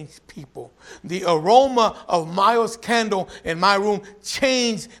changed people. The aroma of Maya's candle in my room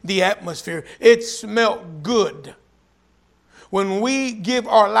changed the atmosphere. It smelled good. When we give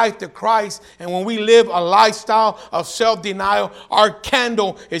our life to Christ and when we live a lifestyle of self-denial, our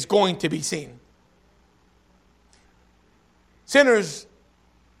candle is going to be seen. Sinners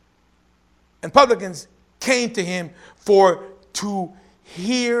and publicans came to him for to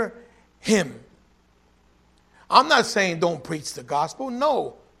hear him. I'm not saying don't preach the gospel.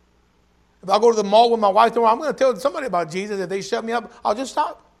 No. If I go to the mall with my wife tomorrow, I'm going to tell somebody about Jesus. If they shut me up, I'll just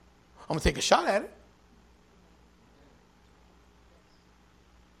stop. I'm going to take a shot at it.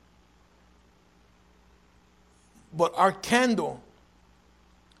 But our candle,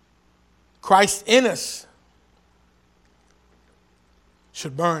 Christ in us,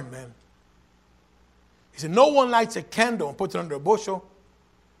 should burn, man. He said, no one lights a candle and puts it under a bushel,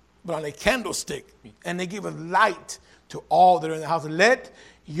 but on a candlestick, and they give a light to all that are in the house. Let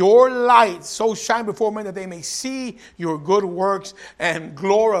your light so shine before men that they may see your good works and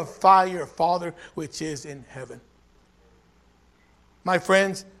glorify your Father which is in heaven. My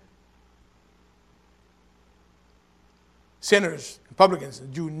friends, sinners and publicans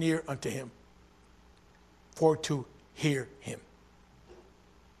drew near unto him for to hear him.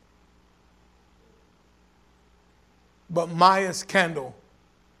 But Maya's candle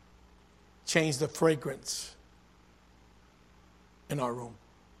changed the fragrance in our room.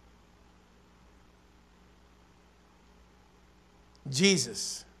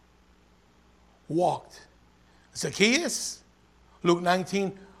 Jesus walked. Zacchaeus, Luke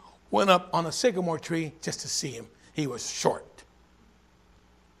 19, went up on a sycamore tree just to see him. He was short.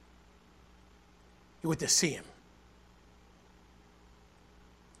 He went to see him.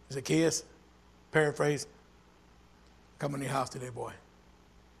 Zacchaeus, paraphrase, come in your house today, boy.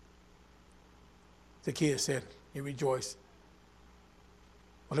 Zacchaeus said, he rejoiced.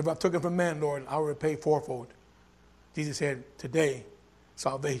 Whatever I took it from man, Lord, I will repay fourfold. Jesus said, today,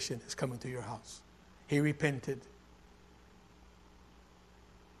 salvation is coming to your house. He repented.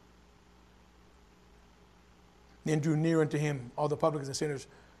 Then drew near unto him all the publicans and sinners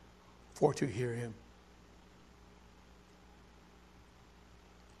for to hear him.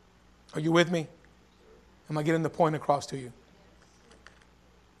 Are you with me? Am I getting the point across to you?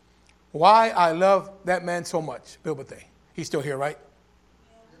 Why I love that man so much, Bill Bethea. He's still here, right?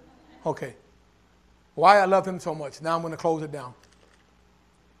 Okay. Why I love him so much. Now I'm going to close it down.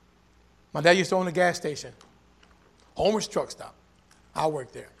 My dad used to own a gas station. Homer's Truck Stop. I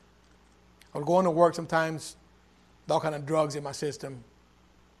worked there. I would go into work sometimes with all kind of drugs in my system.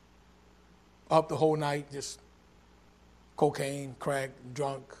 Up the whole night, just cocaine, crack,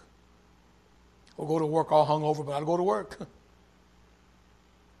 drunk. or go to work all hungover, but I'd go to work.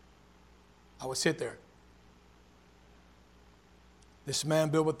 I would sit there. This man,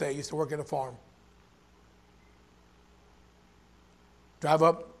 Bill Bethea, used to work at a farm. Drive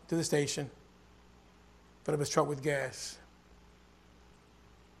up to the station, fill up his truck with gas.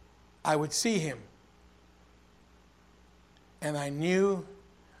 I would see him, and I knew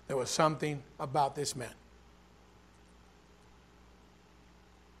there was something about this man. There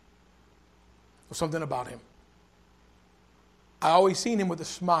was something about him. I always seen him with a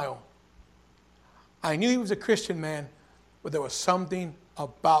smile. I knew he was a Christian man, but there was something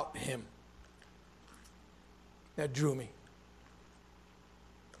about him that drew me.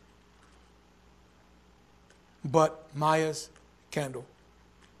 But Maya's candle.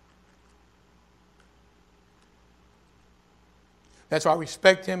 That's why I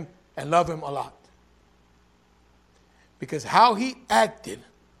respect him and love him a lot. Because how he acted,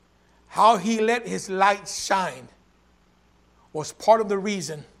 how he let his light shine, was part of the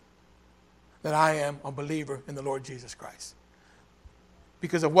reason that I am a believer in the Lord Jesus Christ.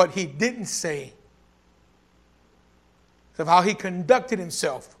 Because of what he didn't say, of how he conducted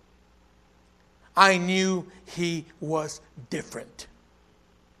himself, I knew he was different.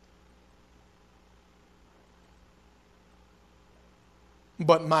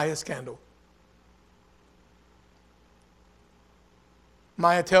 But Maya's candle.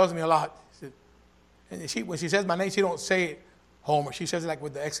 Maya tells me a lot. And when she says my name, she don't say it, Homer. She says it like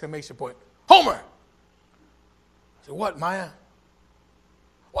with the exclamation point. Homer! I said, what, Maya?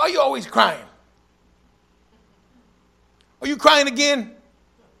 Why are you always crying? Are you crying again?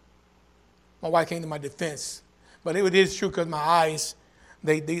 My wife came to my defense. But it is true because my eyes,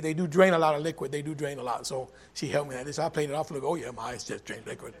 they do drain a lot of liquid. They do drain a lot. So she helped me at this. I played it off. Look, oh yeah, my eyes just drain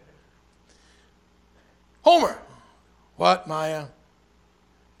liquid. Homer! What, Maya?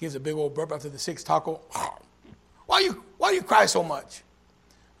 Gives a big old burp after the sixth taco. Why you cry so much?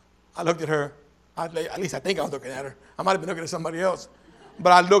 I looked at her. At least I think I was looking at her. I might have been looking at somebody else.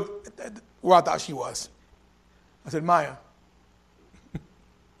 But I looked at where I thought she was. I said, Maya.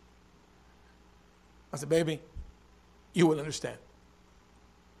 I said, baby, you will understand.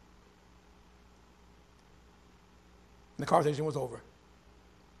 And the conversation was over.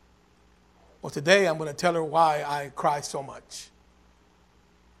 Well, today I'm going to tell her why I cry so much.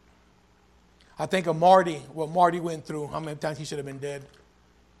 I think of Marty, what Marty went through, how many times he should have been dead.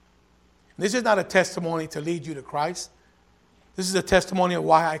 This is not a testimony to lead you to Christ. This is a testimony of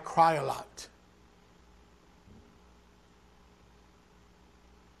why I cry a lot.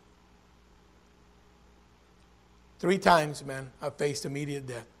 Three times, man, I faced immediate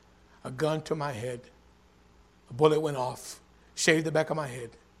death. A gun to my head. A bullet went off. Shaved the back of my head.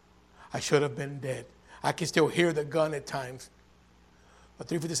 I should have been dead. I can still hear the gun at times. A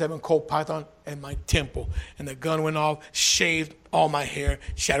 .357 Colt Python in my temple. And the gun went off, shaved all my hair,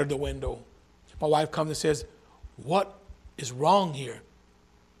 shattered the window. My wife comes and says, what is wrong here?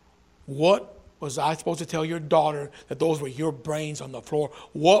 What was I supposed to tell your daughter that those were your brains on the floor?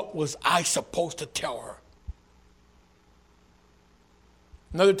 What was I supposed to tell her?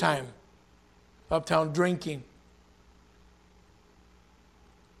 Another time, uptown drinking.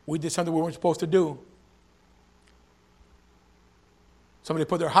 We did something we weren't supposed to do. Somebody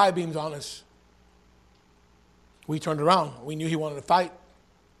put their high beams on us. We turned around. We knew he wanted to fight.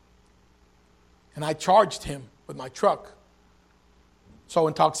 And I charged him with my truck. So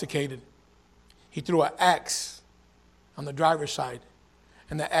intoxicated. He threw an axe on the driver's side.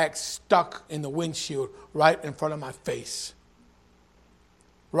 And the axe stuck in the windshield right in front of my face.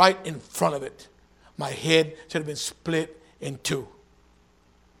 Right in front of it. My head should have been split in two.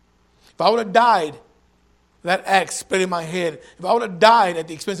 If I would have died, that axe split in my head. If I would have died at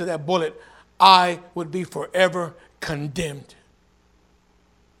the expense of that bullet, I would be forever condemned.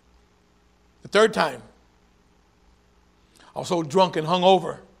 The third time, I was so drunk and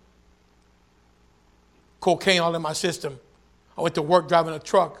hungover. Cocaine all in my system. I went to work driving a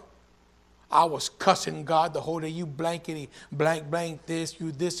truck. I was cussing God the whole day. You blankety, blank this,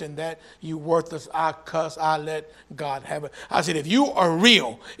 you this and that, you worthless. I cuss, I let God have it. I said, if you are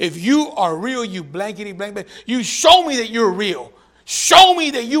real, you blankety, blank, you show me that you're real. Show me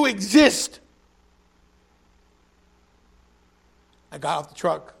that you exist. I got off the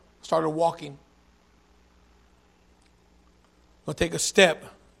truck, started walking. I'll take a step,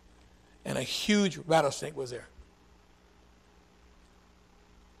 and a huge rattlesnake was there.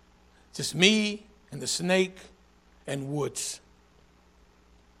 Just me and the snake and woods.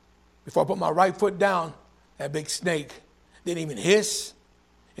 Before I put my right foot down, that big snake didn't even hiss.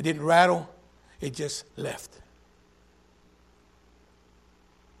 It didn't rattle. It just left.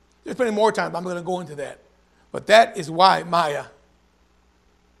 There's plenty more time, but I'm going to go into that. But that is why Maya,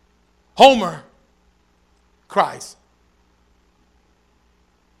 Homer, cries.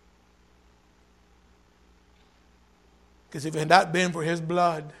 Because if it had not been for his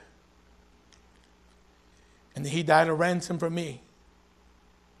blood, and he died a ransom for me,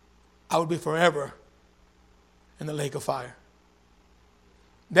 I would be forever in the lake of fire.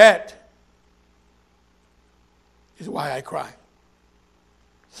 That is why I cry.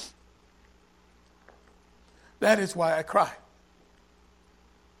 That is why I cry.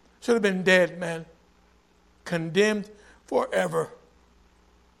 Should have been dead, man. Condemned forever.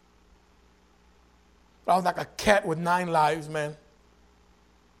 I was like a cat with 9 lives, man.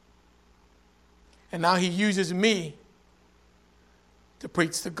 And now he uses me to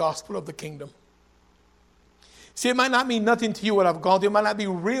preach the gospel of the kingdom. See, it might not mean nothing to you what I've gone through. It might not be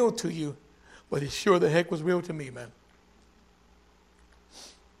real to you, but it sure the heck was real to me, man.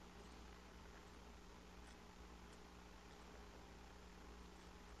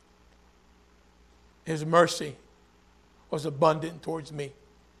 His mercy was abundant towards me.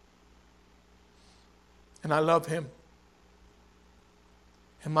 And I love him.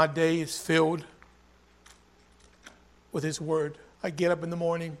 And my day is filled with his word. I get up in the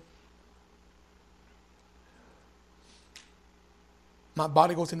morning. My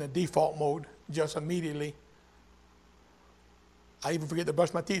body goes into default mode just immediately. I even forget to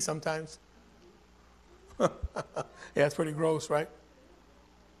brush my teeth sometimes. Yeah, it's pretty gross, right?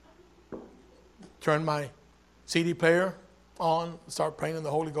 Turn my CD player on, start praying in the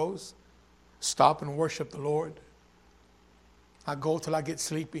Holy Ghost. Stop and worship the Lord. I go till I get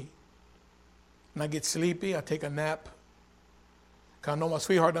sleepy. When I get sleepy, I take a nap. Because I know my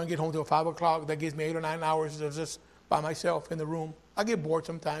sweetheart doesn't get home till 5 o'clock. That gives me 8 or 9 hours of just by myself in the room. I get bored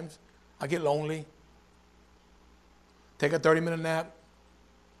sometimes. I get lonely. Take a 30-minute nap.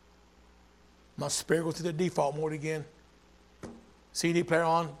 My spirit goes to the default mode again. CD player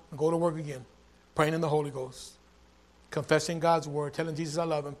on, and go to work again. Praying in the Holy Ghost. Confessing God's word. Telling Jesus I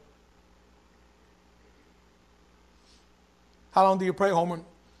love him. How long do you pray, Homer?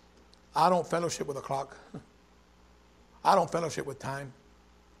 I don't fellowship with a clock. I don't fellowship with time.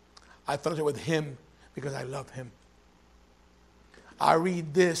 I fellowship with him because I love him. I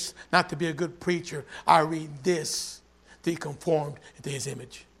read this not to be a good preacher. I read this to be conformed into his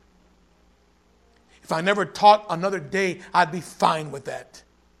image. If I never taught another day, I'd be fine with that.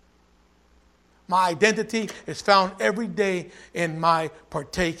 My identity is found every day in my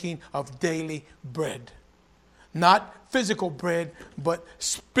partaking of daily bread. Not physical bread, but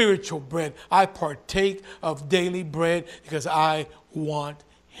spiritual bread. I partake of daily bread because I want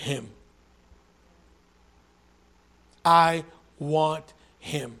him. I want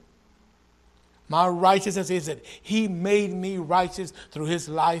him. My righteousness is that he made me righteous through his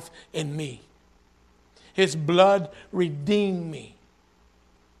life in me. His blood redeemed me.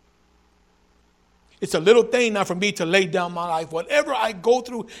 It's a little thing now for me to lay down my life. Whatever I go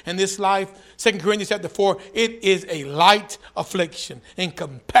through in this life, 2 Corinthians chapter 4, it is a light affliction in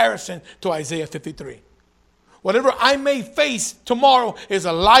comparison to Isaiah 53. Whatever I may face tomorrow is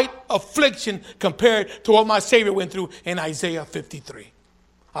a light affliction compared to what my Savior went through in Isaiah 53.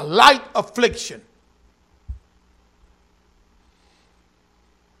 A light affliction.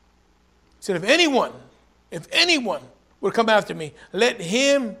 He said, if anyone would come after me, let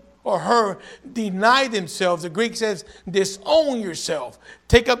him or her deny themselves. The Greek says, disown yourself.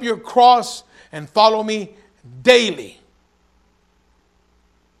 Take up your cross and follow me daily.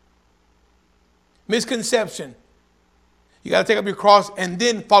 Misconception. You got to take up your cross and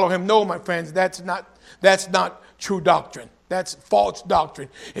then follow him. No, my friends, that's not true doctrine. That's false doctrine.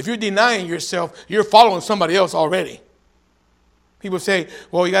 If you're denying yourself, you're following somebody else already. People say,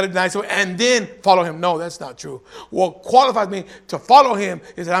 well, you got to deny someone and then follow him. No, that's not true. What qualifies me to follow him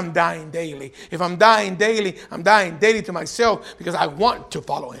is that I'm dying daily. If I'm dying daily to myself because I want to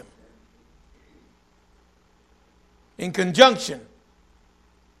follow him. In conjunction,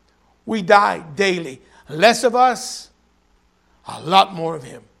 we die daily. Less of us, a lot more of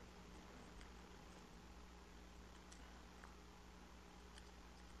him.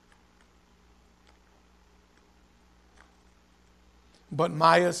 But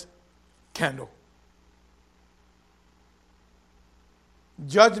Maya's candle.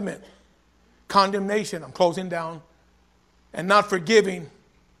 Judgment, condemnation, I'm closing down, and not forgiving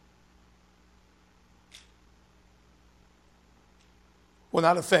will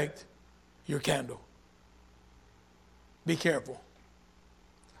not affect your candle. Be careful,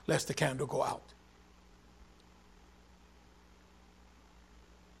 lest the candle go out.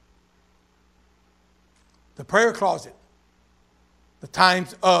 The prayer closet the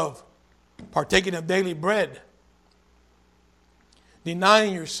times of partaking of daily bread,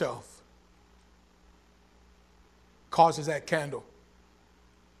 denying yourself, causes that candle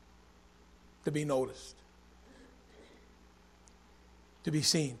to be noticed, to be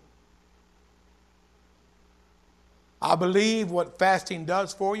seen. I believe what fasting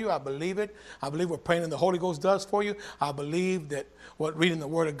does for you. I believe it. I believe what praying in the Holy Ghost does for you. I believe that what reading the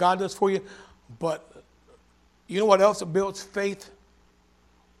Word of God does for you. But you know what else builds faith?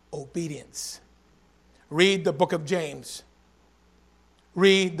 Obedience. Read the book of James.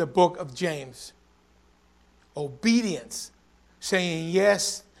 Read the book of James. Obedience. Saying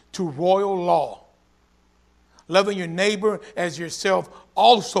yes to royal law. Loving your neighbor as yourself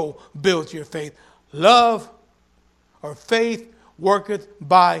also builds your faith. Love or faith worketh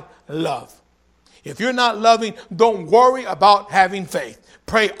by love. If you're not loving, don't worry about having faith.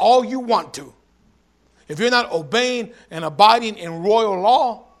 Pray all you want to. If you're not obeying and abiding in royal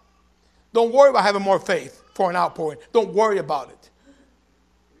law, don't worry about having more faith for an outpouring. Don't worry about it.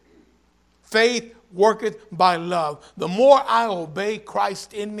 Faith worketh by love. The more I obey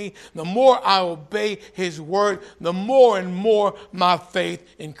Christ in me, the more I obey his word, the more and more my faith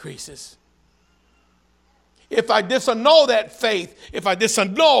increases. If I disannul that faith, if I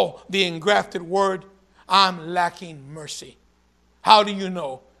disannul the engrafted word, I'm lacking mercy. How do you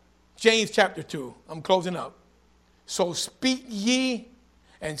know? James chapter 2. I'm closing up. So speak ye,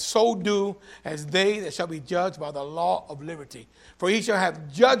 and so do as they that shall be judged by the law of liberty. For he shall have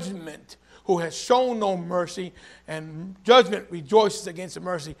judgment who has shown no mercy, and judgment rejoices against the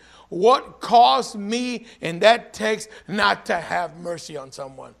mercy. What caused me in that text not to have mercy on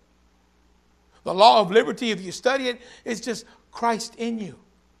someone? The law of liberty, if you study it, is just Christ in you.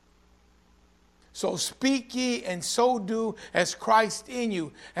 So speak ye and so do as Christ in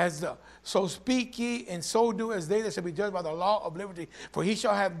you. So speak ye and so do as they that shall be judged by the law of liberty. For he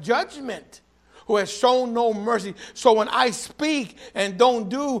shall have judgment who has shown no mercy. So when I speak and don't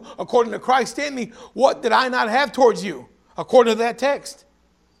do according to Christ in me, what did I not have towards you? According to that text.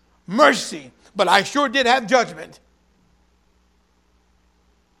 Mercy. But I sure did have judgment.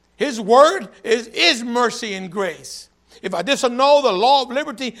 His word is mercy and grace. If I disannul the law of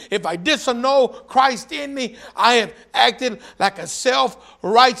liberty, if I disannul Christ in me, I have acted like a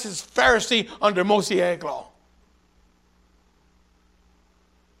self-righteous Pharisee under Mosaic law.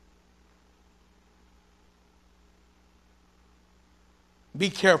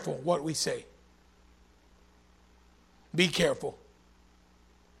 Be careful what we say. Be careful.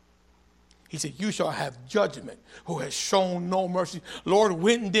 He said, you shall have judgment who has shown no mercy. Lord,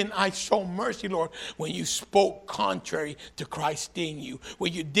 when didn't I show mercy, Lord? When you spoke contrary to Christ in you.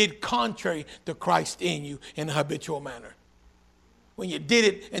 When you did contrary to Christ in you in a habitual manner. When you did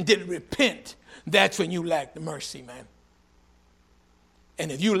it and didn't repent, that's when you lacked mercy, man.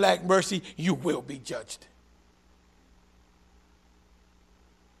 And if you lack mercy, you will be judged.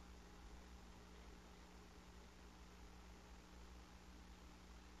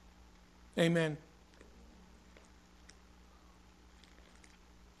 Amen.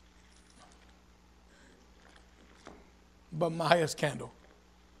 But Maya's candle.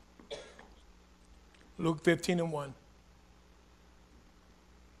 Luke 15:1.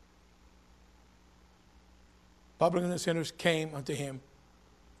 Publicans and sinners came unto him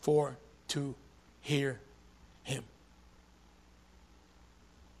for to hear him.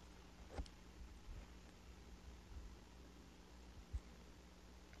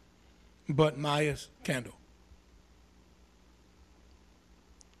 But Maya's candle.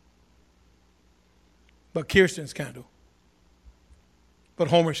 But Kirsten's candle. But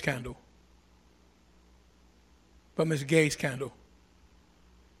Homer's candle. But Miss Gay's candle.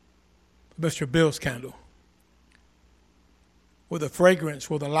 But Mr. Bill's candle. Will the fragrance,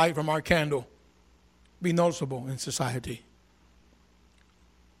 will the light from our candle be noticeable in society?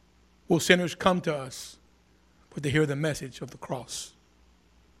 Will sinners come to us but to hear the message of the cross?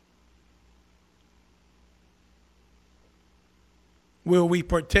 Will we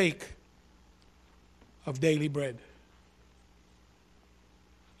partake of daily bread?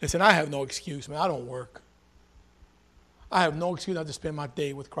 Listen, I have no excuse, man. I don't work. I have no excuse not to spend my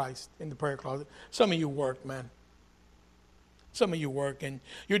day with Christ in the prayer closet. Some of you work, man. Some of you work, and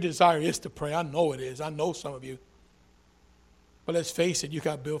your desire is to pray. I know it is. I know some of you. But let's face it, you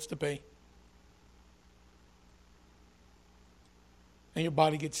got bills to pay. And your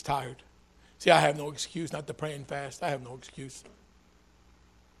body gets tired. See, I have no excuse not to pray and fast. I have no excuse.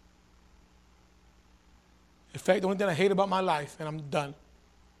 In fact, the only thing I hate about my life, and I'm done,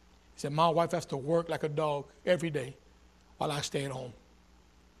 is that my wife has to work like a dog every day while I stay at home.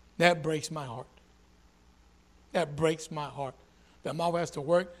 That breaks my heart. That breaks my heart. that my wife has to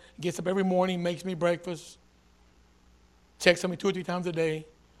work, gets up every morning, makes me breakfast, checks on me 2 or 3 times a day,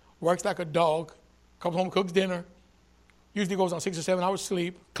 works like a dog, comes home, cooks dinner, usually goes on 6 or 7 hours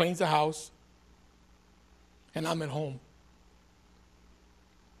sleep, cleans the house, and I'm at home.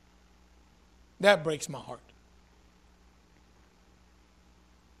 That breaks my heart.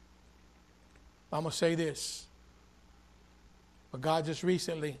 I'm going to say this. But God just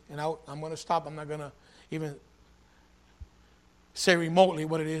recently, and I'm going to stop. I'm not going to even say remotely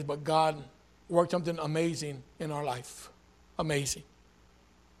what it is, but God worked something amazing in our life. Amazing.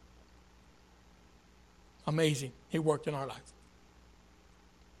 Amazing. He worked in our life.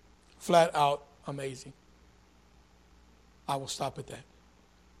 Flat out amazing. I will stop at that.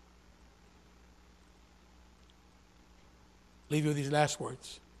 Leave you with these last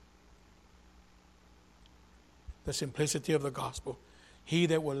words. The simplicity of the gospel. He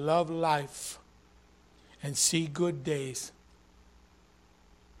that will love life and see good days,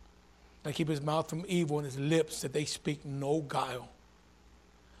 that keep his mouth from evil and his lips that they speak no guile.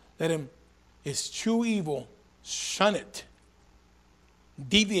 Let him eschew evil, shun it,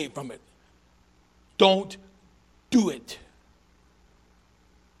 deviate from it. Don't do it.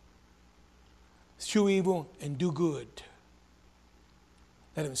 Eschew evil and do good.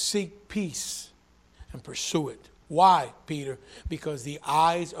 Let him seek peace and pursue it. Why, Peter? Because the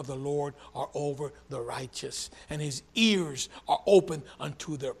eyes of the Lord are over the righteous, and his ears are open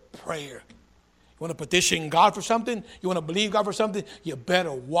unto their prayer. You want to petition God for something? You want to believe God for something? You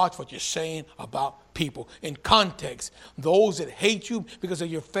better watch what you're saying about people. In context, those that hate you because of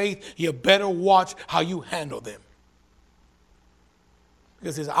your faith, you better watch how you handle them.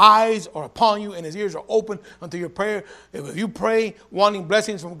 Because his eyes are upon you and his ears are open unto your prayer. If you pray wanting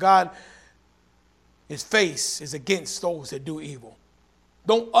blessings from God, his face is against those that do evil.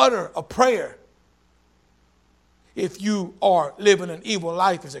 Don't utter a prayer if you are living an evil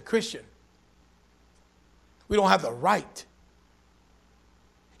life as a Christian. We don't have the right.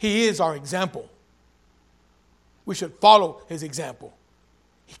 He is our example. We should follow his example.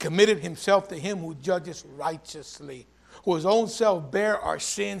 He committed himself to him who judges righteously, who his own self bare our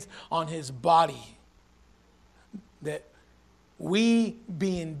sins on his body, that we,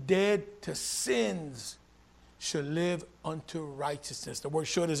 being dead to sins, should live unto righteousness. The word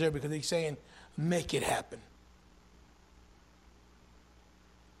should is there because he's saying, make it happen.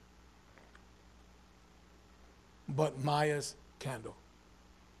 But Maya's candle.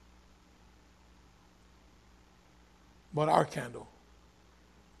 But our candle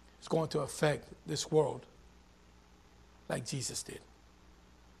is going to affect this world like Jesus did.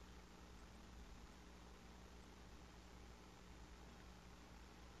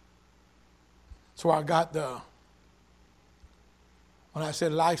 So I got when I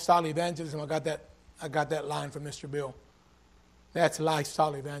said lifestyle evangelism, I got that line from Mr. Bill. That's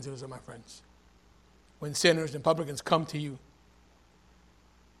lifestyle evangelism, my friends. When sinners and publicans come to you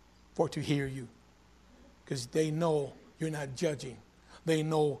for to hear you, because they know you're not judging. They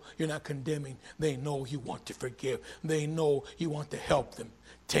know you're not condemning. They know you want to forgive. They know you want to help them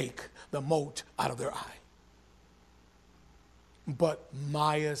take the mote out of their eye. But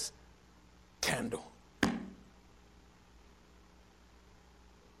Maya's candle.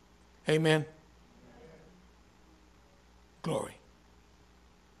 Amen. Glory.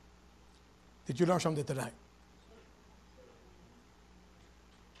 Did you learn something tonight?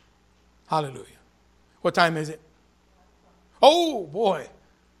 Hallelujah. What time is it? Oh, boy.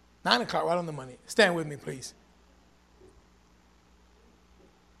 9 o'clock, right on the money. Stand with me, please.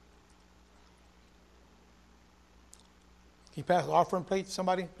 Can you pass the offering plate to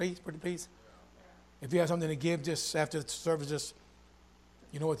somebody, please, pretty please? If you have something to give, just after the service, just,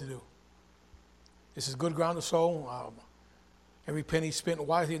 you know what to do. This is good ground to sow. Every penny spent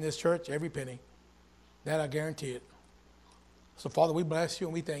wisely in this church, every penny. That I guarantee it. So, Father, we bless you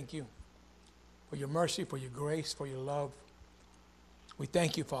and we thank you for your mercy, for your grace, for your love. We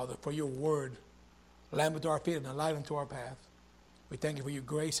thank you, Father, for your word, a lamp unto our feet and a light unto our path. We thank you for your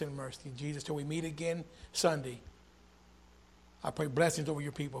grace and mercy. Jesus, till we meet again Sunday, I pray blessings over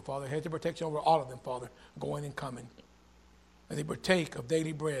your people, Father. Hedge of protection over all of them, Father, going and coming. May they partake of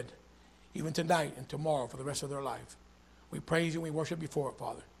daily bread, even tonight and tomorrow for the rest of their life. We praise you and we worship you for it,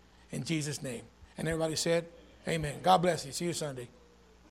 Father. In Jesus' name. And everybody said, amen. God bless you. See you Sunday.